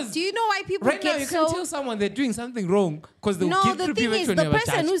 do you know why people Right now, get you so... can tell someone they're doing something wrong because they will No, give the three thing people is, to the never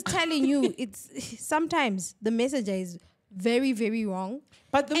person touch. who's telling you, it's sometimes the messenger is very, very wrong.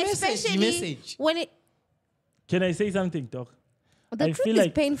 But the Especially message. when it... Can I say something, Doc? The I truth feel is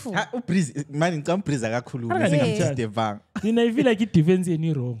like- painful. Man, Kbrizzy akakhuluma Yeah. singimthisdevanga. Then I feel like it defends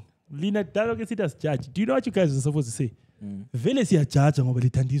any wrong. Lina dialogue is it as judge. Do you know what you guys are supposed to say? Vele siya judge ngoba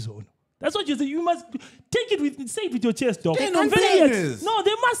lithanda izono. That's what you say. You must take it say it with your chest, Doc. They can't Vele say siya- it. No,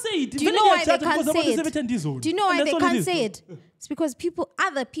 they must say it. Do you Vele know siya why they judge can't because say abantu it? sebethanda izono. Do you know why And they that's all can't is. say it? It's because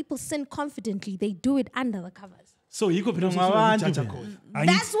other people sin confidently. They do it under the covers. So yikho phela Ngabantu judge phela. khona.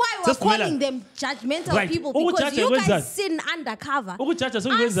 That's why we're calling them judgmental Right. people, Ukujudge because you kwenza- guys sin undercover. Ukujudge Us,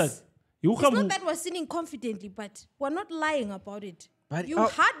 sokwenza. it's not that we're sinning confidently, but we're not lying about it. But, You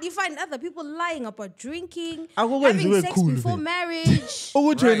hardly find other people lying about drinking, Akukwenziwe having sex cool, before man. marriage.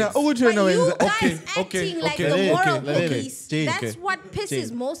 Ukuthi wena But you wenza guys acting like the moral police, Jane, that's what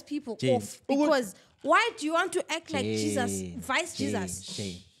pisses most people Jane. off. Because why do you want to act like Jesus, vice Jesus?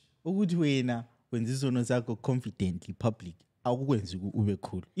 Ukuthi wena wenza isono sakho confidently public akukwenzi ube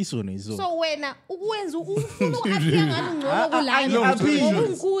cool. Isono isono. So wena ukwenza ufuna ukuappear ngani ngcono kulami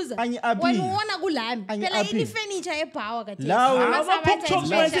ngokungikuza wena uwona kulami phela ini furniture ebhawa kade Lawe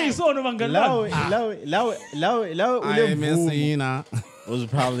I am a sinner. was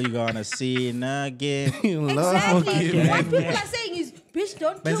probably gonna sin again. exactly. What people are saying is, bitch,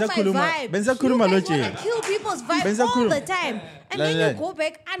 don't kill my vibe. You guys wanna kill people's vibe all the time, and then you go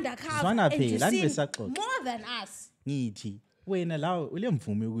back undercover and you sin more than us. Ngithi wena lawe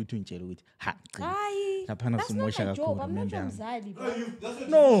ulemvume ukuthi ungitshela ukuthi ha Hayi, laphana that's not simosha my job. kakhulu I'm not member your yami. mzali, bro.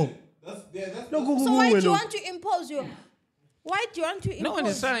 No. So why do you want to impose your? Why do you want to impose? No one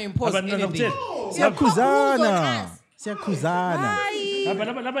is trying to impose anything. your cock rules on us? Siyakhuzana. Hayi.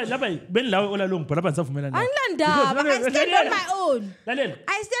 Laba benlawe olalong but laba ngisavumelana nawe. Angilandaba. I stand on my own. Lalela.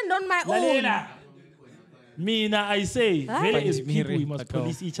 I stand on my own. Lalela. Mina, I say, very as people, you must At all.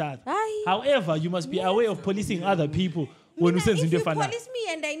 police each other. Aye. However, you must be aware of policing other people when you Mina, send if into you fun. police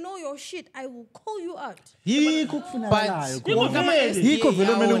me and I know your shit, I will call you out. Yikho kufunakalayo. Yikho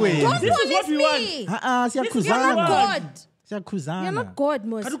vele umele wenze. Don't This is police what we me. want. You're not Siyakhuzana. God. Siyakhuzana. You're not God,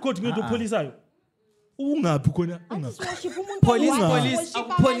 Mos. Kanti ukhothi ngento polisayo. Ungaphi khona? Worship umuntu Police, oyi-one, police,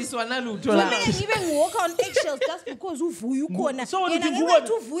 worship police wanalutho la. Kumele ngibe ngiwalk on eggshells just because uvuyi ukhona. So Yena nithi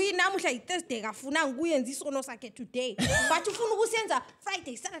ngenxa uvuyi namuhla yi-Thursday kafuna ukuyenza isono sakhe today. But ufuna ukusenza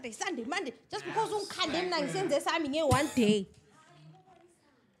Friday, Saturday, Sunday, Monday just because ungikhande mina ngisenze sami nge-one day.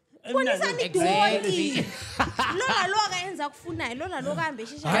 Bonisani idoti. Lona lo akayenza akufunayo, lona lo kahambe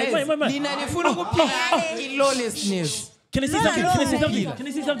sheshe. Guys, Lina nifuna ukuphila i-lawlessness. Can I say something? Can I say something? Can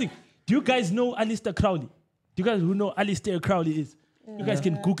I say something? Do you guys know Alistair Crowley? Do you guys who know Alistair Crowley is? You guys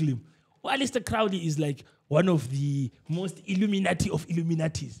can Google him. Well, Alistair Crowley is like one of the most Illuminati of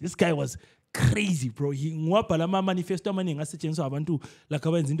Illuminatis. This guy was crazy, bro. He ngwabhala ama manifesto amaningi asetshenziswa abantu like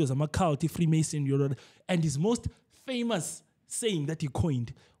abenza into zama cult, Freemason, and his most famous saying that he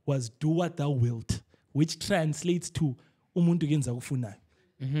coined was "Do what thou wilt," which translates to "Umuntu kenza akufunayo."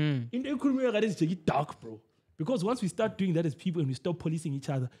 Into ekhulunywa kade nje dark, bro. Because once we start doing that as people and we stop policing each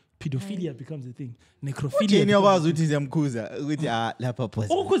other, pedophilia becomes a thing. Jane Necrophilia. yakwazi ukuthi ziyamkhuza ukuthi lapha pose.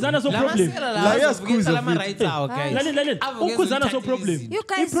 Ukuzana so problem. Ukuzana so problem. You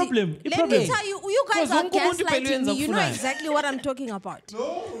guys, problem. Let me tell you, you guys are gaslighting me. You know exactly what I'm talking about.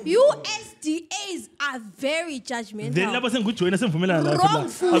 You SDAs are very judgmental. Then laba sengijoyina semvumelana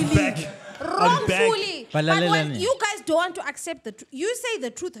Wrongfully. I'm back. Wrongfully. But when Balalelane. you guys don't want to accept the truth, you say the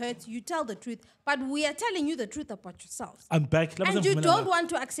truth hurts, you tell the truth, but we are telling you the truth about yourselves. I'm back. Laba And you semvumelana. don't want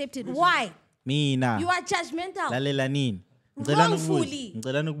to accept it. Why? Mina. You are judgmental. Lalela nini? Wrongfully.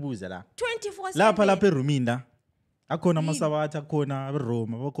 Ngicela ukubuza la. 24/7. Lapha eRuminda. Akhona amasabatha akhona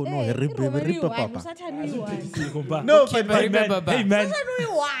abeRoma bakhona ripa papa. No, Hey man.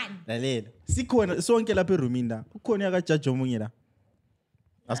 lalela. Sikhona sonke lapha eRuminda. Ukhona yakajaji omunye la.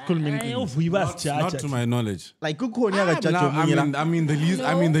 Asikhulumeni Hey, iqiniso. uvuyi Not basijaja. to my knowledge. Like ukhona yakajaji Now, omunye la. I'm in the least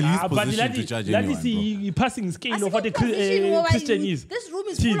But position to judge that anyone. is bro. the passing scale of what a Position where Christian is. This room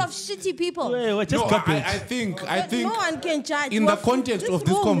is Team. full of shitty people. Wait, just No, couple. I think No one can judge. in We're the context full- of this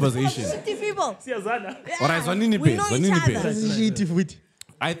room is full of conversation. shitty people. Siyazana. Alright, Zwanini We Pes, know Zwanini each Pes. other. Shitty futhi.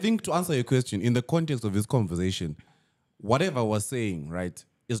 I think to answer your question, in the context of this conversation, whatever we're saying, right,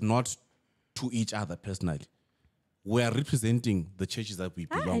 is not to each other personally. We are representing the churches that we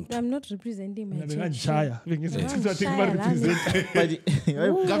belong to. I'm not representing my church. Ngishaya. Bengizothi Shaya, represent.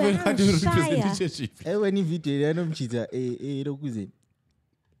 But Government can't even represent the church. when ivideo yanomchitha lokuzeni.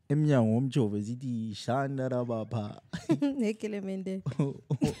 Emnyango womjova zithi shanda rabapha. Nekelemende.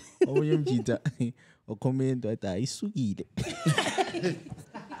 Omunye umjitha okhomento athi ayisukile.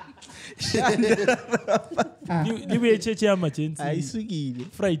 Libuye church yamajensi. Ayisukile.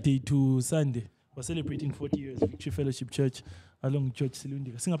 Friday to Sunday. We're celebrating 40 years Victory Fellowship Church along George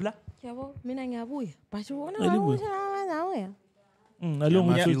Silundika. Singapla? Yabo, mina ngiyabuya. But you wanna Libuye. know? Along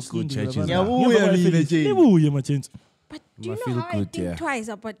my George feel-good Silundika. churches. Ngiyabuya mina, Jane. Libuye majensi. But do you I know feel how I good, think yeah. twice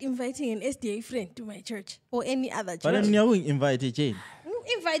about inviting an SDA friend to my church or any other But church? mina invite Jane.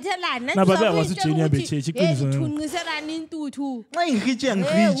 Invitelana. Na baba wasitsheni yabe church, iqiniso yona. Thunqiselana intuthu. Xa ngihitshe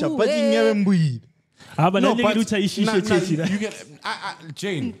ngihitsha but ngiyabe mbuyile. But No, no, but but you get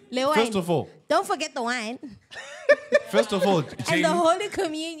Jane. Le wine. First of all, Don't forget the wine and and the Holy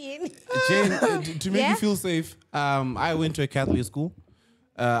Communion. Jane, to make Yeah? you feel safe, I went to a Catholic school.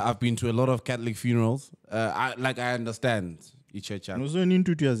 I've been to a lot of Catholic funerals. I understand church. Ngizweni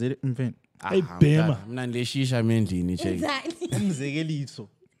intuthu yazele mfeni. Hey, Bema. Mina ndileshisha mendini Jane. Exactly. Umzekeliso.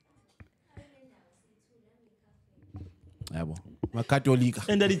 Yabo. Makatolika.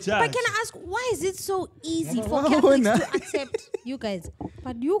 And that But can I ask, why is it so easy for Wow, Catholics nah. to accept you guys,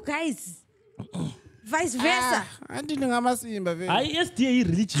 but you guys, vice versa? Andile ngamasimba vele. SDA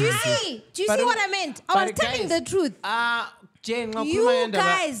religion. Hey, do you see what I meant? I was but telling guys, the truth. Jane, You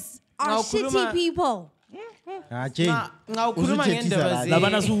guys are shitty ngawukhuluma- people. Jane. ngawukhuluma Uzuthethisa ngendaba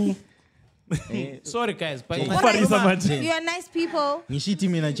Labana ze- su. Sorry guys, but Kufarisa manje. You are nice people. Ngishithi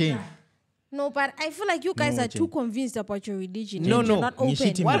mina Jane. No, but I feel like you guys No, are too Jane. convinced about your religion. No, and no. you're not open.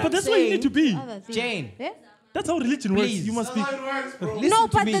 Ngishiti What mina. But that's what you need to be. Other things. Jane. Eh? That's how religion works. Please. You must be. No,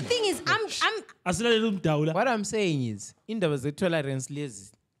 but the thing is, I'm Asilalele umdawula. What I'm saying is, indaba ze-tolerance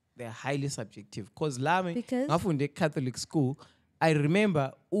lezi, they're highly subjective. Because lami, Because? ngafunde Catholic school, I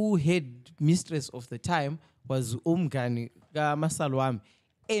remember who head mistress of the time was umngani kamasalo wami.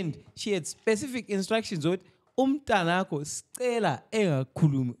 And she had specific instructions on umntanakho sicela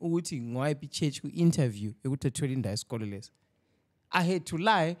engakhulumi ukuthi ngwayiphi church ku-interview yokuthi athole indawo esikole lesi. I had to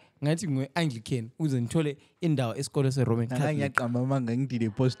lie ngathi ngiwe-Anglican ukuze ngithole indawo esikole se-Roman Catholic. Ngiyaqamba amanga ngidile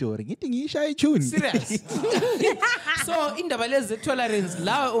postori. Ngithi ngiyishaya itune. Serious. So indaba lezi ze-tolerance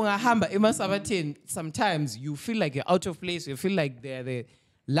la ungahamba emasabatheni, sometimes you feel like you're out of place, you feel like they're there.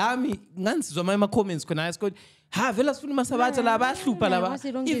 Lami ngansizwa ama-comments khona esikole, ha vela sifuna amasabatha la bayahlupha laba. what's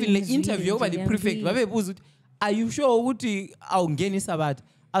it on Even le getting interview over the Zulu, prefect yeah, babebuza ukuthi, are you sure ukuthi awungeni isabatha?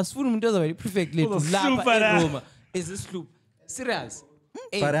 Asifuni umuntu ozoba i-prefect lethu Uzohlupha lapha la. eRoma. Is this loop? Serious.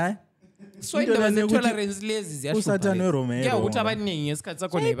 But I So indaba into ukuthi ze-tolerance lezi ziyahlupha. uSathane weRoma Kuya ukuthi eRoma. abaningi ngesikhathi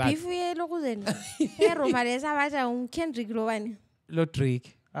sakho Hey, nebantu. beef yelokuzeni. Eroma lesabatha uKendrick lobani. Lo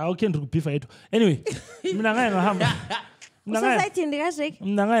Drake. Kendrick bhifa yethu. Anyway, mina ngaye ngahamba. Usasayithini likaDrake?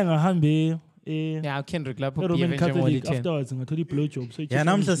 Mina ngaye ngahambe Yeah, Kendrick lapho Roman kuyive Catholic njengo-10. afterwards ngathola i-blow job. So ya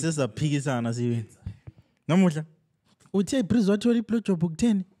namhla sesaphikisana siwenza. Namuhla. Uthe Kbrizzy wathola i-blow job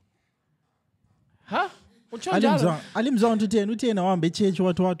ukutheni? Ha? Utsho njalo? Alimzwa ukuthi utheni? Utheni awahamba e-church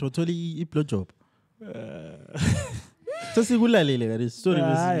wathi wathola i-blow job. Sesikulalele ka this story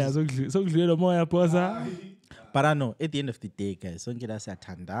bese. sokudlulela moya phosa. But I know at the end of the day guys, sonke la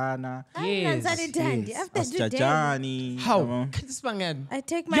siyathandana. Yes. After today, Asijajani. How? yabo. Khathi sibangani? I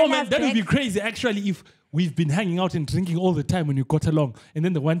take my Yo life man, that would be back. crazy actually if we've been hanging out and drinking all the time when you got along, and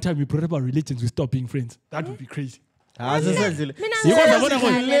then the one time we brought up our religions, we stopped being friends. That would be crazy. Mina I'm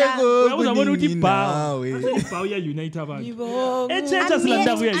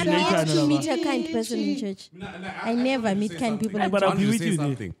to meet a kind person in church. I never meet kind people in But church. I'll be with you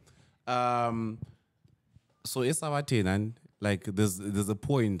something. So it's Sabatin, like there's a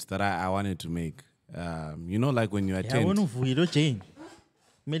point that I wanted to make. You know, like when you attend.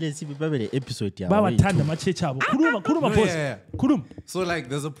 So like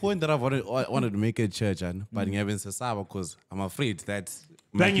there's a point that I wanted to make at church, but I haven't said because I'm afraid that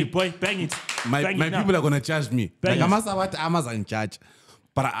Bang it, boy, bang it. my people are gonna charge me. Bang Like it. Amazon charge.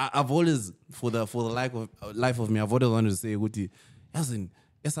 But I've always for the life of me, I've always wanted to say, Guti,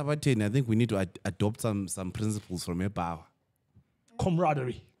 yes, about 10, I think we need to adopt some principles from a power.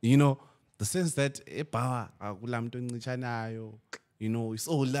 Camaraderie. You know, the sense that a power, you know, it's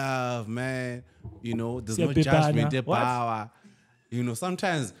all love, man. You know, there's no judgment, a power. You know,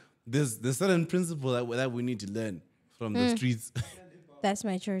 sometimes there's certain principle that we need to learn from the streets. That's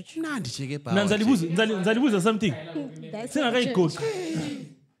my church. Nzalibuza something. That's Sina my kai church. goqi.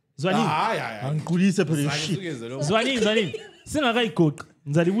 Zwani. Sina kai goqi.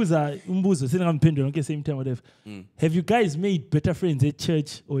 Nzalibuza umbuzo sina ngamphendula okay same time whatever. Have you guys made better friends at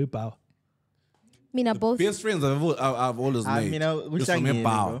church or at bar? Mina both. Best friends I've always made is from a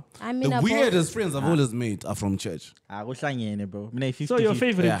bar. The weirdest friends I've always made are from church. So your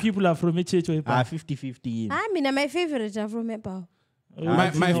favorite people are from a church or a bar? 50-50. Mina my favorite are from a bar.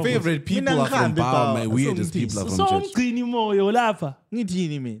 My favorite people are from bar. My weirdest people are from So church. Mgcini moyo lapha.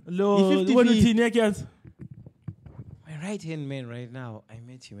 Ngithini mina? Lo wena uthini yakhe? My right-hand man right now, I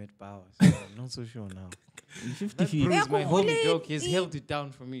met him at Bauer, so I'm not so sure now. 50-50. That is my homie dog. He's held it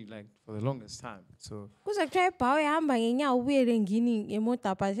down for me like for the longest time. So Kuza kuthiwa ebhawu ehamba ngenyawo ubuyele ngini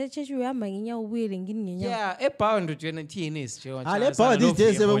emota but echechi uhamba ngenyawo ubuyele ngini ngenyawo. yeah, at Bauer ndo jena TNS. Ale power these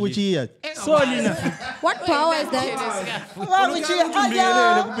days sebakuchiya. So Lina. What power is that?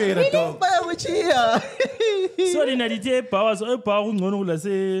 So Lina dite power so power ungcono kula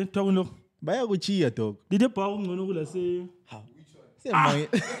se thokuni. Bayakuchiya dog. Dite power ungcono kula se. Semaye.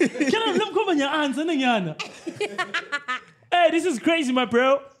 Can I come your answer nyana? Hey, this is crazy my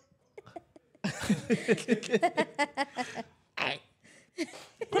bro.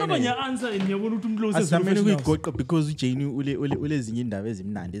 Come on your answer and yabona ukuthi umlosi Asamene kuyigoqa because uJane ulezinye indaba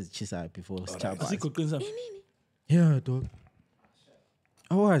ezimnandi ezichisayo before sichaba. Asigoqinisa. Yeah dog.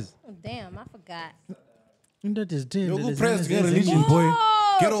 I was. Oh, damn, I forgot. Into is dead. You're pressed get religion, boy.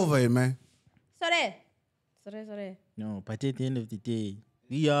 Get over it, man. Sorry. No, but at the end of the day,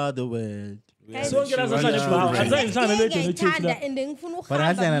 we are the world. So ngena zahlala anzangihlala lethe nechurch la. But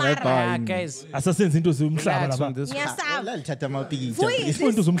I guys, Asasenza into zomhlaba relax on lapha. this. Lalithatha amapiki.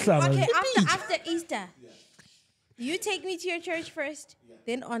 Into zomhlaba. Okay, after Easter, you take me to your church first,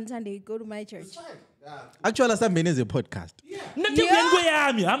 then on Sunday you go to my church. Actually, Asambene is a podcast. Nathi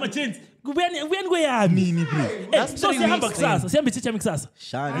kuyami ama gents. Kubuyani kuyami. Nini bro. So sihamba kusasa, sihambe church kusasa.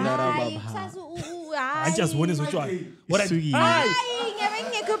 Shanda Hayi, baba. kusasa I just want to try. What Sweet. I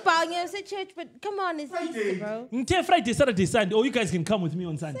say church, but come on, it's Easter, bro. Until Friday, Saturday, Sunday, or you guys can come with me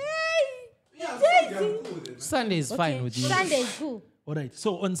on Sunday. Sunday is fine with you. Sunday is cool. All right.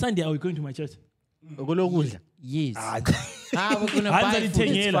 So on Sunday, are we going to my church? Yes. We're gonna buy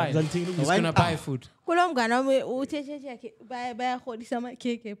food. It's fine. He's gonna buy food. Kulomngana wami uthe church yakhe bayaholisa ama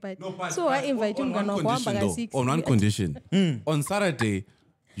cake but so I invite umngana ohamba ka 6. On one condition. On Saturday,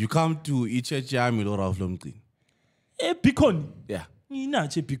 you come to ichurch yami lo Ralph Lomgcini. Beacon. Yeah.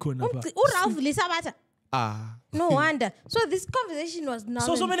 Inache Beacon lapha. Ralph lisabatha. No wonder. So this conversation was not.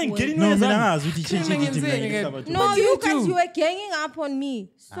 So many getting No, no mina ngazi ukuthi church No, you guys you were ganging up on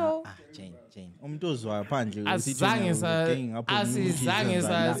me. So Jane. Umuntu ozwa phandle asizange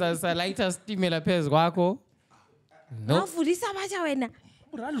salayitha stimela phezu kwakho. Ralph lisabatha wena.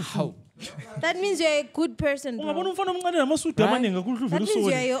 How? That means you're a good person. Bro. Ungabona umfana omncane namasudu amaningi kakhulu That uvela means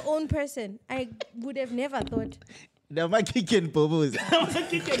you're usona. your own person. I would have never thought. Nama-kick and bobos.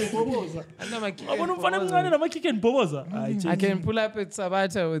 Ungabona umfana omncane nama-kick and boboza. I can pull up at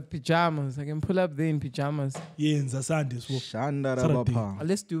Sabata with pajamas. I can pull up there in pajamas. Yenza Sunday so. Shanda Saturday. baba.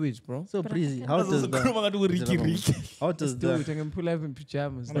 Let's do it, bro. So Brizzy, how does that? How does Do it. that? I can pull up in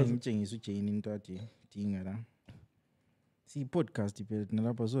pajamas. Ngitshengisa uJane into athi dinga la. Si podcast phela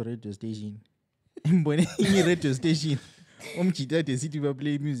nalapha so radio station. Mbone inye radio station. Umjita de sithi ba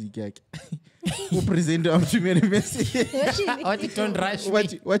play music yakhe. Upresenter amthumele message. What don't rush me.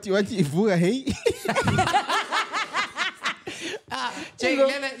 What ivuka hey. Jay,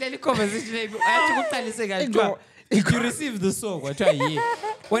 let conversation. I have to go tell you You receive the song. What are you?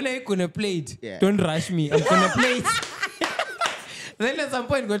 When are you gonna play it? Yeah. Don't rush me. I'm gonna play it. Then at some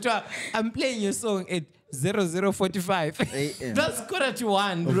point, I'm playing your song at 00:45. AM. That's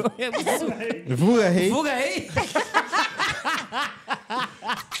 1:45, bro. Vuga, hey. Vuga, hey.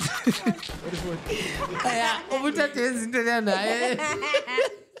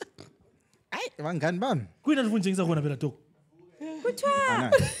 Ay, vangani bami. Kwina ndivunjengisa khona phela Toko.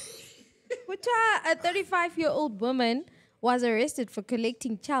 A 35-year-old woman was arrested for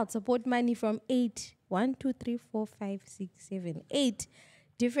collecting child support money from 8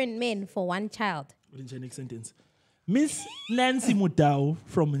 different men for one child. Next sentence. Miss Nancy Mudau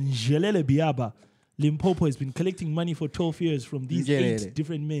from Njelele Biaba, Limpopo, has been collecting money for 12 years from these 8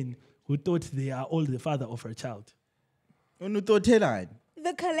 different men who thought they are all the father of her child.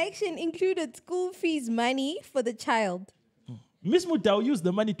 The collection included school fees money for the child. Miss Mudau used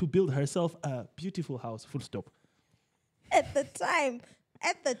the money to build herself a beautiful house, full stop. At the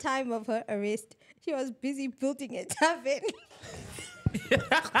time of her arrest, she was busy building a tavern.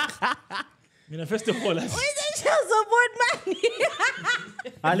 First of all, With the child support money.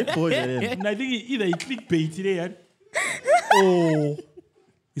 and I think either he clickbait today or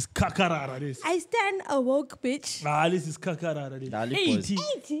it's kakarara this. I stand a woke bitch. This is kakarara this.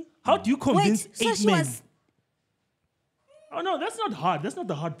 80. How do you convince Wait, so 8 she men? was... Oh no, that's not hard. That's not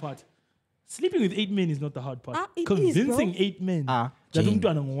the hard part. Sleeping with 8 men is not the hard part. It is, Convincing bro. 8 men that Jane.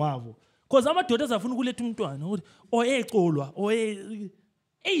 umntwana ngowabo. Because amadoda afuna ukuletha umntwana or eqolwa or 8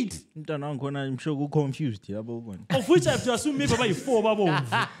 Umntwana wangikhona I'm sure confused yabo ubona. of which I have to assume maybe about 4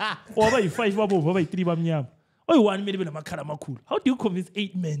 babomvu or about 5 babomvu, about 3 bamnyama. Or 1 maybe namakhala amakhulu. How do you convince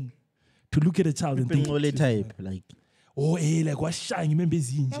 8 men to look at a child and think Ngole type like like washaya ngimembe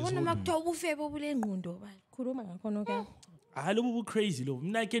ezinje. Yabona makuthiwa ubufebe obule ngqondo ba. Khuluma ngakhono ke. Lobo crazy lo.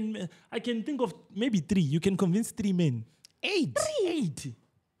 I can think of maybe 3. You can convince 3 men. 8.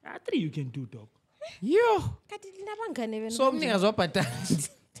 3 you can do, dog. Yo. Kati nabangane bena. So umnikazi wabhatala.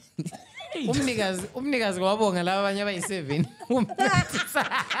 Umnikazi kwabonga laba abanye abayi7.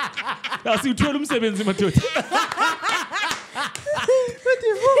 Asiwuthola umsebenzi madoda.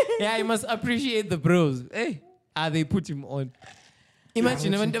 Yeah, you must appreciate the bros. Hey, they put him on.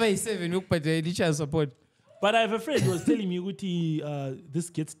 Imagine abantu abayi7 ukubhatala teacher support. But I have a friend who was telling me this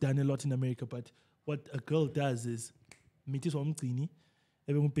gets done a lot in America, but what a girl does is mitiswa Mgcini,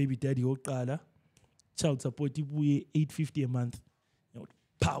 ebe baby daddy oqala, child support ibuye $850 a month.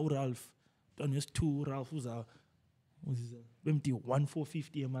 Pow Ralph, done is 2 Ralph who's empty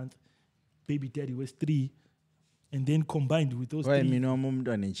 $1,450 a month. Baby daddy was 3, and then combined with those 3. Why mina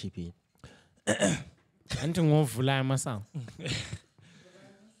umntwana echipi. Antu ngovula amasango.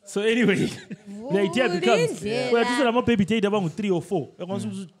 So anyway, the idea becomes where this is baby daddy about 3 or 4. I want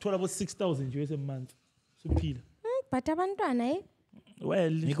to total about $6,000 a month. So pila. But abantwana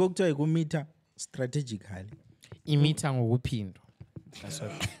Well, Ngikho kuthiwa ikumeter strategically. Imitha ngokuphinda. That's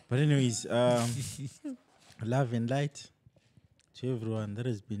right. But anyways, love and light to everyone that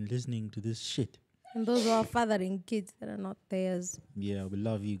has been listening to this shit. and those who are fathering kids that are not theirs. Yeah, we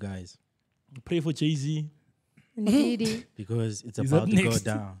love you guys pray for Jay-Z. And Diddy. because it's He's about up to go next.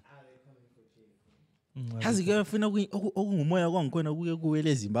 down. Hazi ke funa okungumoya kwangikhona kuye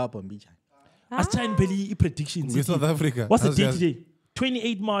kuwele Zimbabwe mbijani. Asitshayini phela i-predictions. With South Africa. What's the How's date yours? today?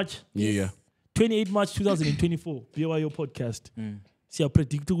 28 March. Yeah. 28 March 2024. ByoPodcast. See, I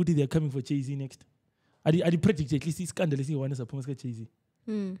predict ukuthi they are coming for Jay-Z next. I predict at least iskandal esiyi-1 esaphuma sika Jay-Z.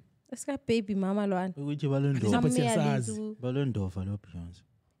 Esika baby mama lwana. Ukuthi balondova. But siyasazi. Balondova lo Beyonce.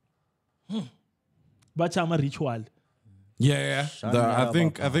 Bacha ama-ritual. Yeah. I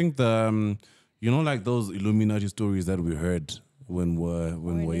think the like those Illuminati stories that we heard when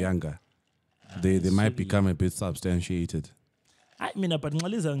we're younger, they might become a bit substantiated. I mean, but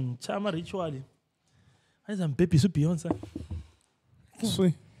ngaliza ngichaya ama-ritual. Aliza mbhebhisa uBeyonce.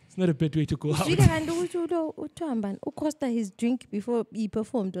 Sweet. It's not a bad way to go out. Did kanti ukuthi uThambani uCosta his drink before he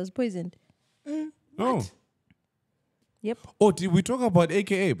performed was poisoned? Oh. Yep. Oh, did we talk about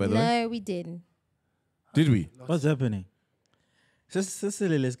AKA by the way? No, we didn't. Did we? What's happening?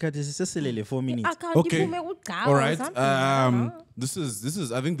 Seselele skhathi seselele 4 minutes. Okay. All right. Something. This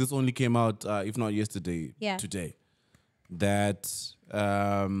is. I think this only came out, if not yesterday, today. That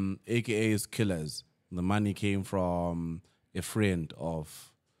AKA's killers. The money came from a friend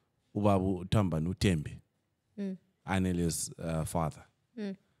of Ubabu Thambani Utembi, Aneli's father.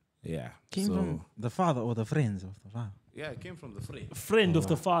 Yeah. Came from the father or the friends of the father? Yeah, it came from the friend. Friend of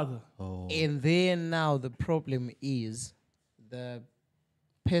the father. And then now the problem is the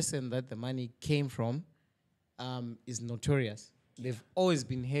person that the money came from is notorious. They've always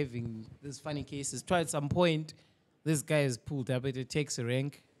been having these funny cases. Try at some point, These guys pulled up at a taxi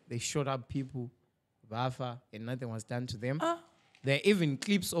rank. They shot up people, Bafa, and nothing was done to them. There are even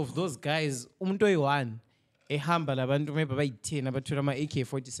clips of those guys. One, a hamba labantu maybe by 10, about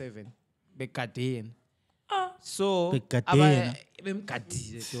AK-47, bekadeni. So,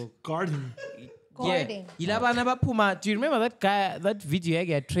 Garden. Guarding. Yeah. Do you remember that guy, that video I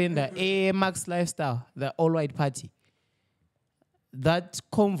get trained at Max Lifestyle, the all-white party? That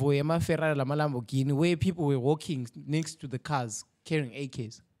convoy, Ferrari, Lamborghini, where people were walking next to the cars carrying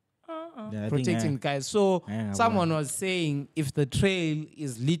AKs, protecting guys. So someone was saying if the trail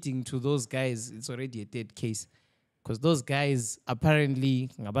is leading to those guys, it's already a dead case. Because those guys apparently,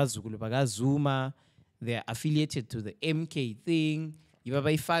 they're affiliated to the MK thing.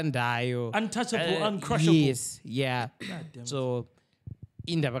 Untouchable, uncrushable. Yes, yeah. So,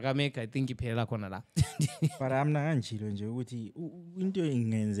 indaba kaMeg I think iphela khona la. But I'm not kanjilo nje ukuthi into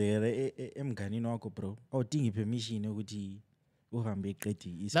ingenzeka emnganini wakho bro. Awudingi permission ukuthi uhambe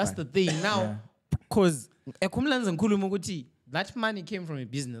eqedi ispan. That's the thing now, because ekumlanza ngikhuluma ukuthi that money came from a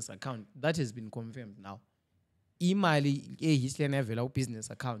business account. That has been confirmed now. Imali eyihlene evela business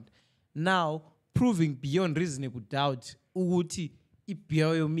account. Now proving beyond reasonable doubt ukuthi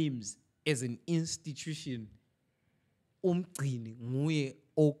iByo memes as an institution Mgcini nguye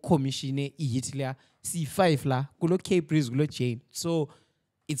ocommisione iHitler C5 la kulo Kbrizzy kulo Jane. So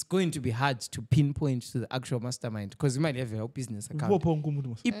it's going to be hard to pinpoint to the actual mastermind because you might have a business account.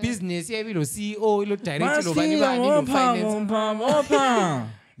 Business yabilo CEO ilo director lo bani ilo finance.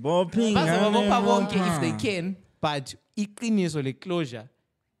 If they can, but iqiniso le closure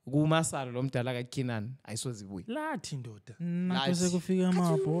kumasalo lo mdala kaKinan ayisozibuyi. Lathi ndoda. Nathi sekufika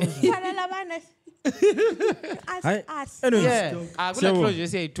amabhozo. Fanele abana. Us. Yeah. Akula closure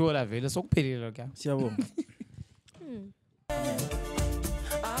siyayithola vele sokuphelile lokho. Siyabonga.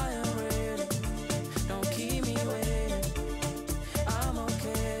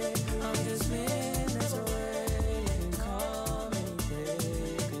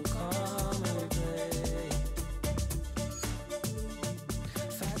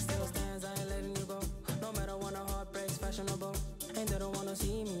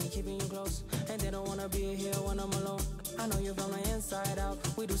 Be here when I'm alone. I know you from the inside out.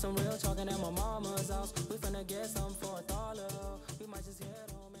 We do some real talking and my mom